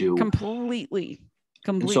he's going to do. Completely.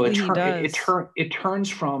 So it turns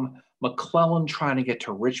from McClellan trying to get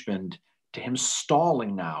to Richmond to him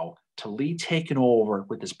stalling now to Lee taking over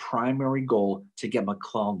with his primary goal to get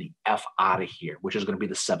McClellan the F out of here, which is going to be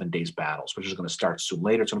the 7 days battles, which is going to start soon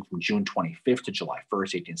later. It's going to from June 25th to July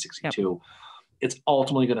 1st, 1862. Yep. It's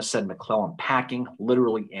ultimately going to send McClellan packing,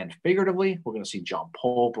 literally and figuratively. We're going to see John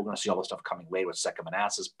Pope. We're going to see all this stuff coming later with Second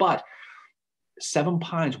Manassas. But Seven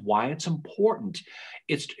Pines, why it's important.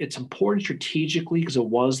 It's important strategically because it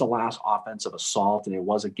was the last offensive assault, and it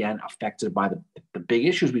was, again, affected by the big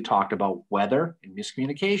issues we talked about, weather and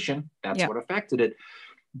miscommunication. That's what affected it.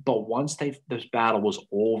 But once this battle was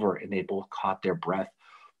over and they both caught their breath,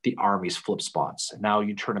 the armies flipped spots. And now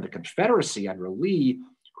you turn to the Confederacy under Lee,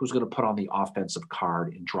 who's going to put on the offensive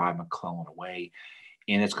card and drive McClellan away.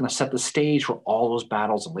 And it's going to set the stage for all those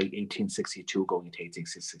battles in late 1862 going into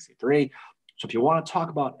 1863. So if you want to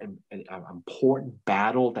talk about an important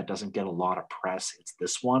battle that doesn't get a lot of press, it's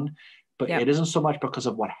this one. But it isn't so much because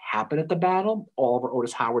of what happened at the battle, Oliver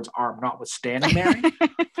Otis Howard's arm notwithstanding, Mary.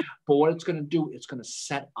 But what it's going to do, it's going to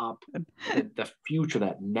set up the future,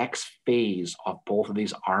 that next phase of both of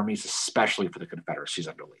these armies, especially for the Confederacies,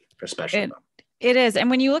 I believe, especially them. It is.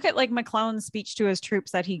 And when you look at like McClellan's speech to his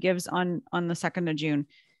troops that he gives on the 2nd of June,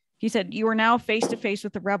 he said, "You are now face to face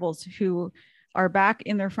with the rebels who are back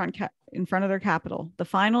in their in front of their capital. The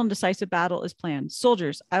final and decisive battle is planned.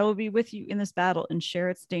 Soldiers, I will be with you in this battle and share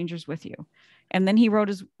its dangers with you." And then he wrote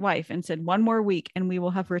his wife and said, "One more week and we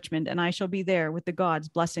will have Richmond, and I shall be there with the gods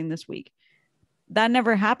blessing this week." That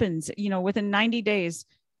never happens. You know, within 90 days,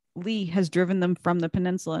 Lee has driven them from the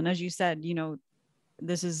peninsula. And as you said, you know,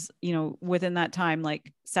 this is, you know, within that time,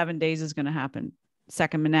 like 7 days is going to happen.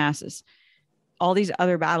 Second Manassas. All these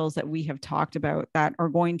other battles that we have talked about that are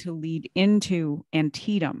going to lead into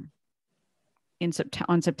Antietam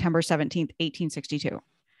on September 17th, 1862.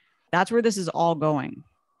 That's where this is all going.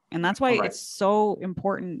 And that's why it's so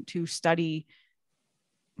important to study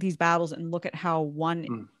these battles and look at how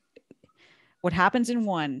what happens in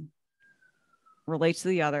one relates to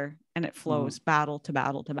the other, and it flows battle to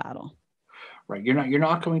battle to battle. Right. You're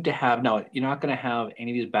not going to have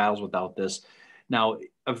any of these battles without this. Now,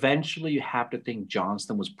 eventually, you have to think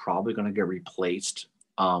Johnston was probably going to get replaced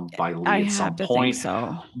by Lee at some point.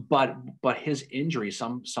 So. But his injury,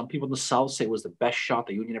 some people in the South say, was the best shot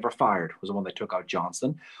the Union ever fired, was the one that took out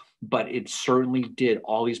Johnston. But it certainly did.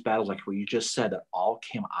 All these battles, like what you just said, that all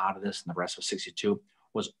came out of this, and the rest of 62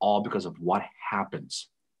 was all because of what happens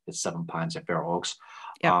at Seven Pines at Fair Oaks.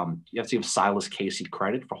 Yep. You have to give Silas Casey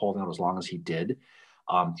credit for holding out as long as he did.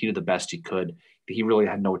 He did the best he could. He really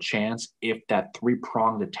had no chance. If that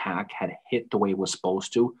three-pronged attack had hit the way it was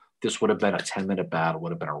supposed to, this would have been a 10-minute battle,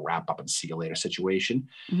 would have been a wrap-up and see you later situation.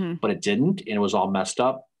 But it didn't, and it was all messed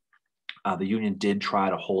up. The Union did try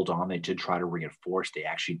to hold on. They did try to reinforce. They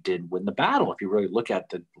actually did win the battle. If you really look at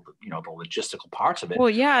the logistical parts of it. Well,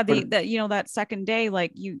 yeah, that second day,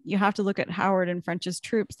 like you have to look at Howard and French's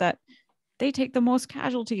troops, that they take the most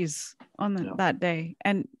casualties on that day.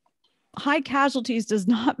 And high casualties does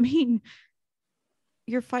not mean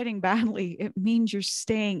you're fighting badly. It means you're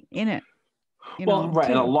staying in it. And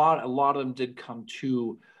a lot of them did come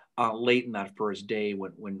to late in that first day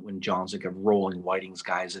when Johnston kept rolling Whiting's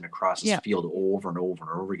guys in across his field over and over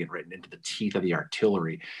and over again, right into the teeth of the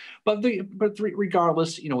artillery. But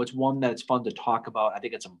regardless, it's one that's fun to talk about. I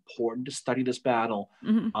think it's important to study this battle.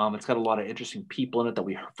 It's got a lot of interesting people in it that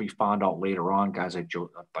we found out later on. Guys like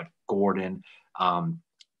Gordon,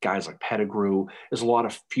 guys like Pettigrew. There's a lot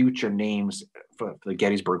of future names for the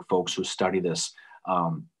Gettysburg folks who study this.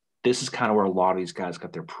 This is kind of where a lot of these guys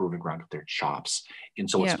got their proving ground with their chops. And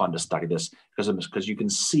so it's fun to study this because you can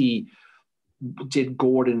see, did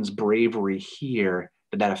Gordon's bravery here,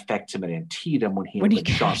 did that affect him at Antietam when he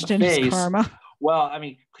shot in the face? Karma. Well, I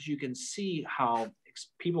mean, because you can see how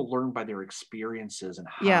people learn by their experiences and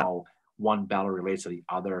how one battle relates to the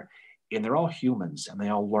other. And they're all humans and they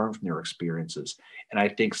all learn from their experiences. And I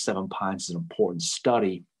think Seven Pines is an important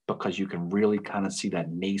study because you can really kind of see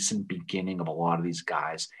that nascent beginning of a lot of these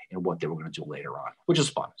guys and what they were going to do later on, which is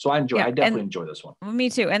fun. So I definitely enjoy this one. Me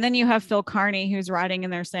too. And then you have Phil Kearny, who's riding in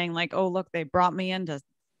there saying like, "Oh, look, they brought me in to,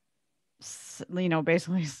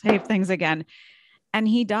 basically save things again." And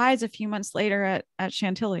he dies a few months later at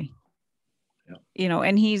Chantilly,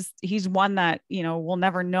 and he's one that, we'll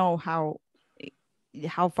never know how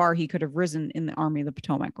far he could have risen in the Army of the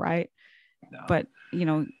Potomac. Right. No. But,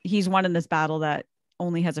 he's one in this battle that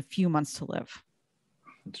only has a few months to live.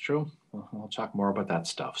 It's true. We'll talk more about that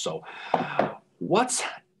stuff. So what's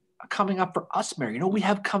coming up for us, Mary? We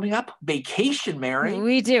have coming up vacation, Mary.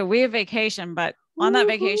 We do. We have vacation, but on that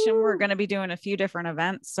vacation, we're going to be doing a few different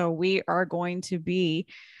events. So we are going to be,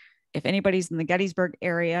 if anybody's in the Gettysburg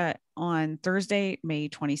area, on Thursday, May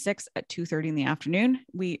 26th at 2:30 in the afternoon,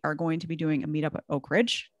 we are going to be doing a meetup at Oak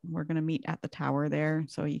Ridge. We're going to meet at the tower there,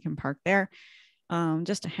 so you can park there.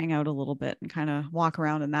 Just to hang out a little bit and kind of walk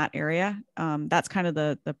around in that area. That's kind of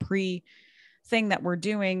the pre thing that we're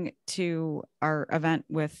doing to our event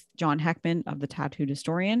with John Heckman of the Tattooed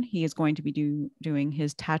Historian. He is going to be doing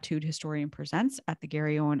his Tattooed Historian Presents at the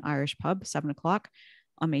Gary Owen Irish Pub, 7:00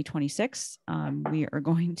 on May 26th. We are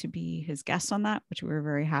going to be his guests on that, which we're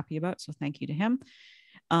very happy about. So thank you to him.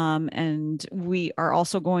 And we are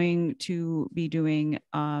also going to be doing,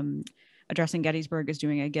 Addressing Gettysburg is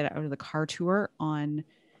doing a Get Out of the Car tour on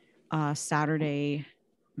Saturday,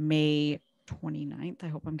 May 29th. I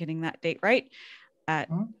hope I'm getting that date right. at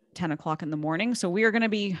 10 o'clock in the morning. So we're going to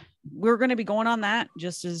be going on that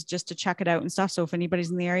just to check it out and stuff. So if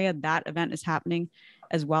anybody's in the area, that event is happening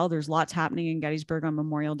as well. There's lots happening in Gettysburg on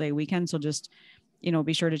Memorial Day weekend. So just,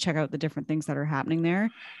 be sure to check out the different things that are happening there.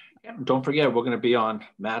 Yeah, don't forget, we're going to be on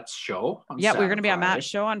Matt's show. We're going to be on Matt's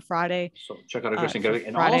show on Friday. So check out our and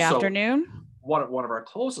Friday also, afternoon. One of our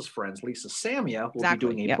closest friends, Lisa Samia, will be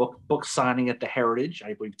doing a book signing at the Heritage,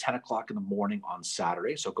 I believe 10 o'clock in the morning on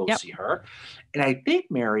Saturday. So go see her. And I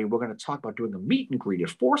think, Mary, we're going to talk about doing a meet and greet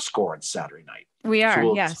at Fourscore on Saturday night. We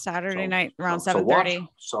are, Saturday night around 7:30.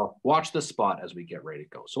 So watch the spot as we get ready to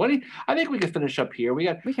go. So I think we can finish up here.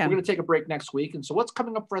 We're going to take a break next week. And so what's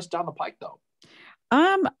coming up for us down the pike, though?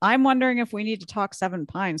 I'm wondering if we need to talk Seven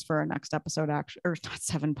Pines for our next episode, actually, or not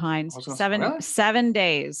Seven Pines, 7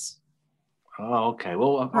 days. Oh, okay.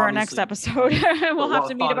 Well, for our next episode, we'll have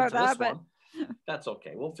to meet about that, but that's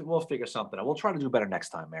okay. We'll figure something out. We'll try to do better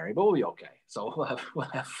next time, Mary, but we'll be okay. So we'll have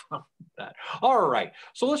fun with that. All right.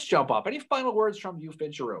 So let's jump up. Any final words from you,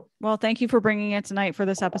 Fincheroo? Well, thank you for bringing it tonight for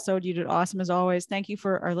this episode. You did awesome as always. Thank you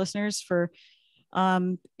for our listeners for.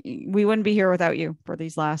 We wouldn't be here without you for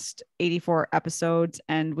these last 84 episodes,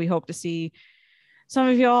 and we hope to see some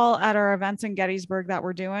of y'all at our events in Gettysburg that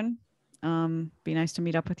we're doing. Be nice to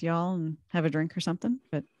meet up with y'all and have a drink or something.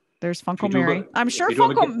 But there's Funko Mary. I'm sure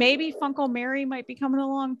Funko Mary might be coming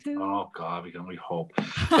along too. Oh God, we hope.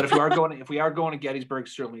 But if we are going to Gettysburg,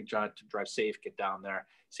 certainly drive safe, get down there.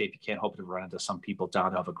 See if you can't. Hope to run into some people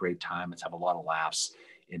down there, have a great time. Let's have a lot of laughs.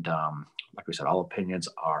 And like we said, all opinions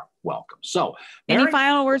are welcome. So, Mary, any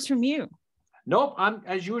final words from you? Nope.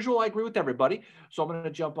 As usual, I agree with everybody. So I'm going to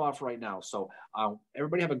jump off right now. So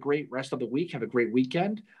everybody have a great rest of the week. Have a great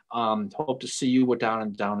weekend. Hope to see you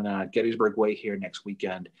down in Gettysburg Way here next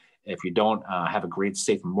weekend. If you don't, have a great,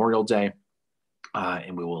 safe Memorial Day.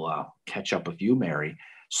 And we will catch up with you, Mary,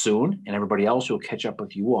 soon. And everybody else will catch up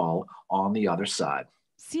with you all on the other side.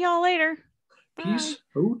 See y'all later. Peace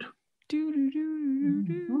out.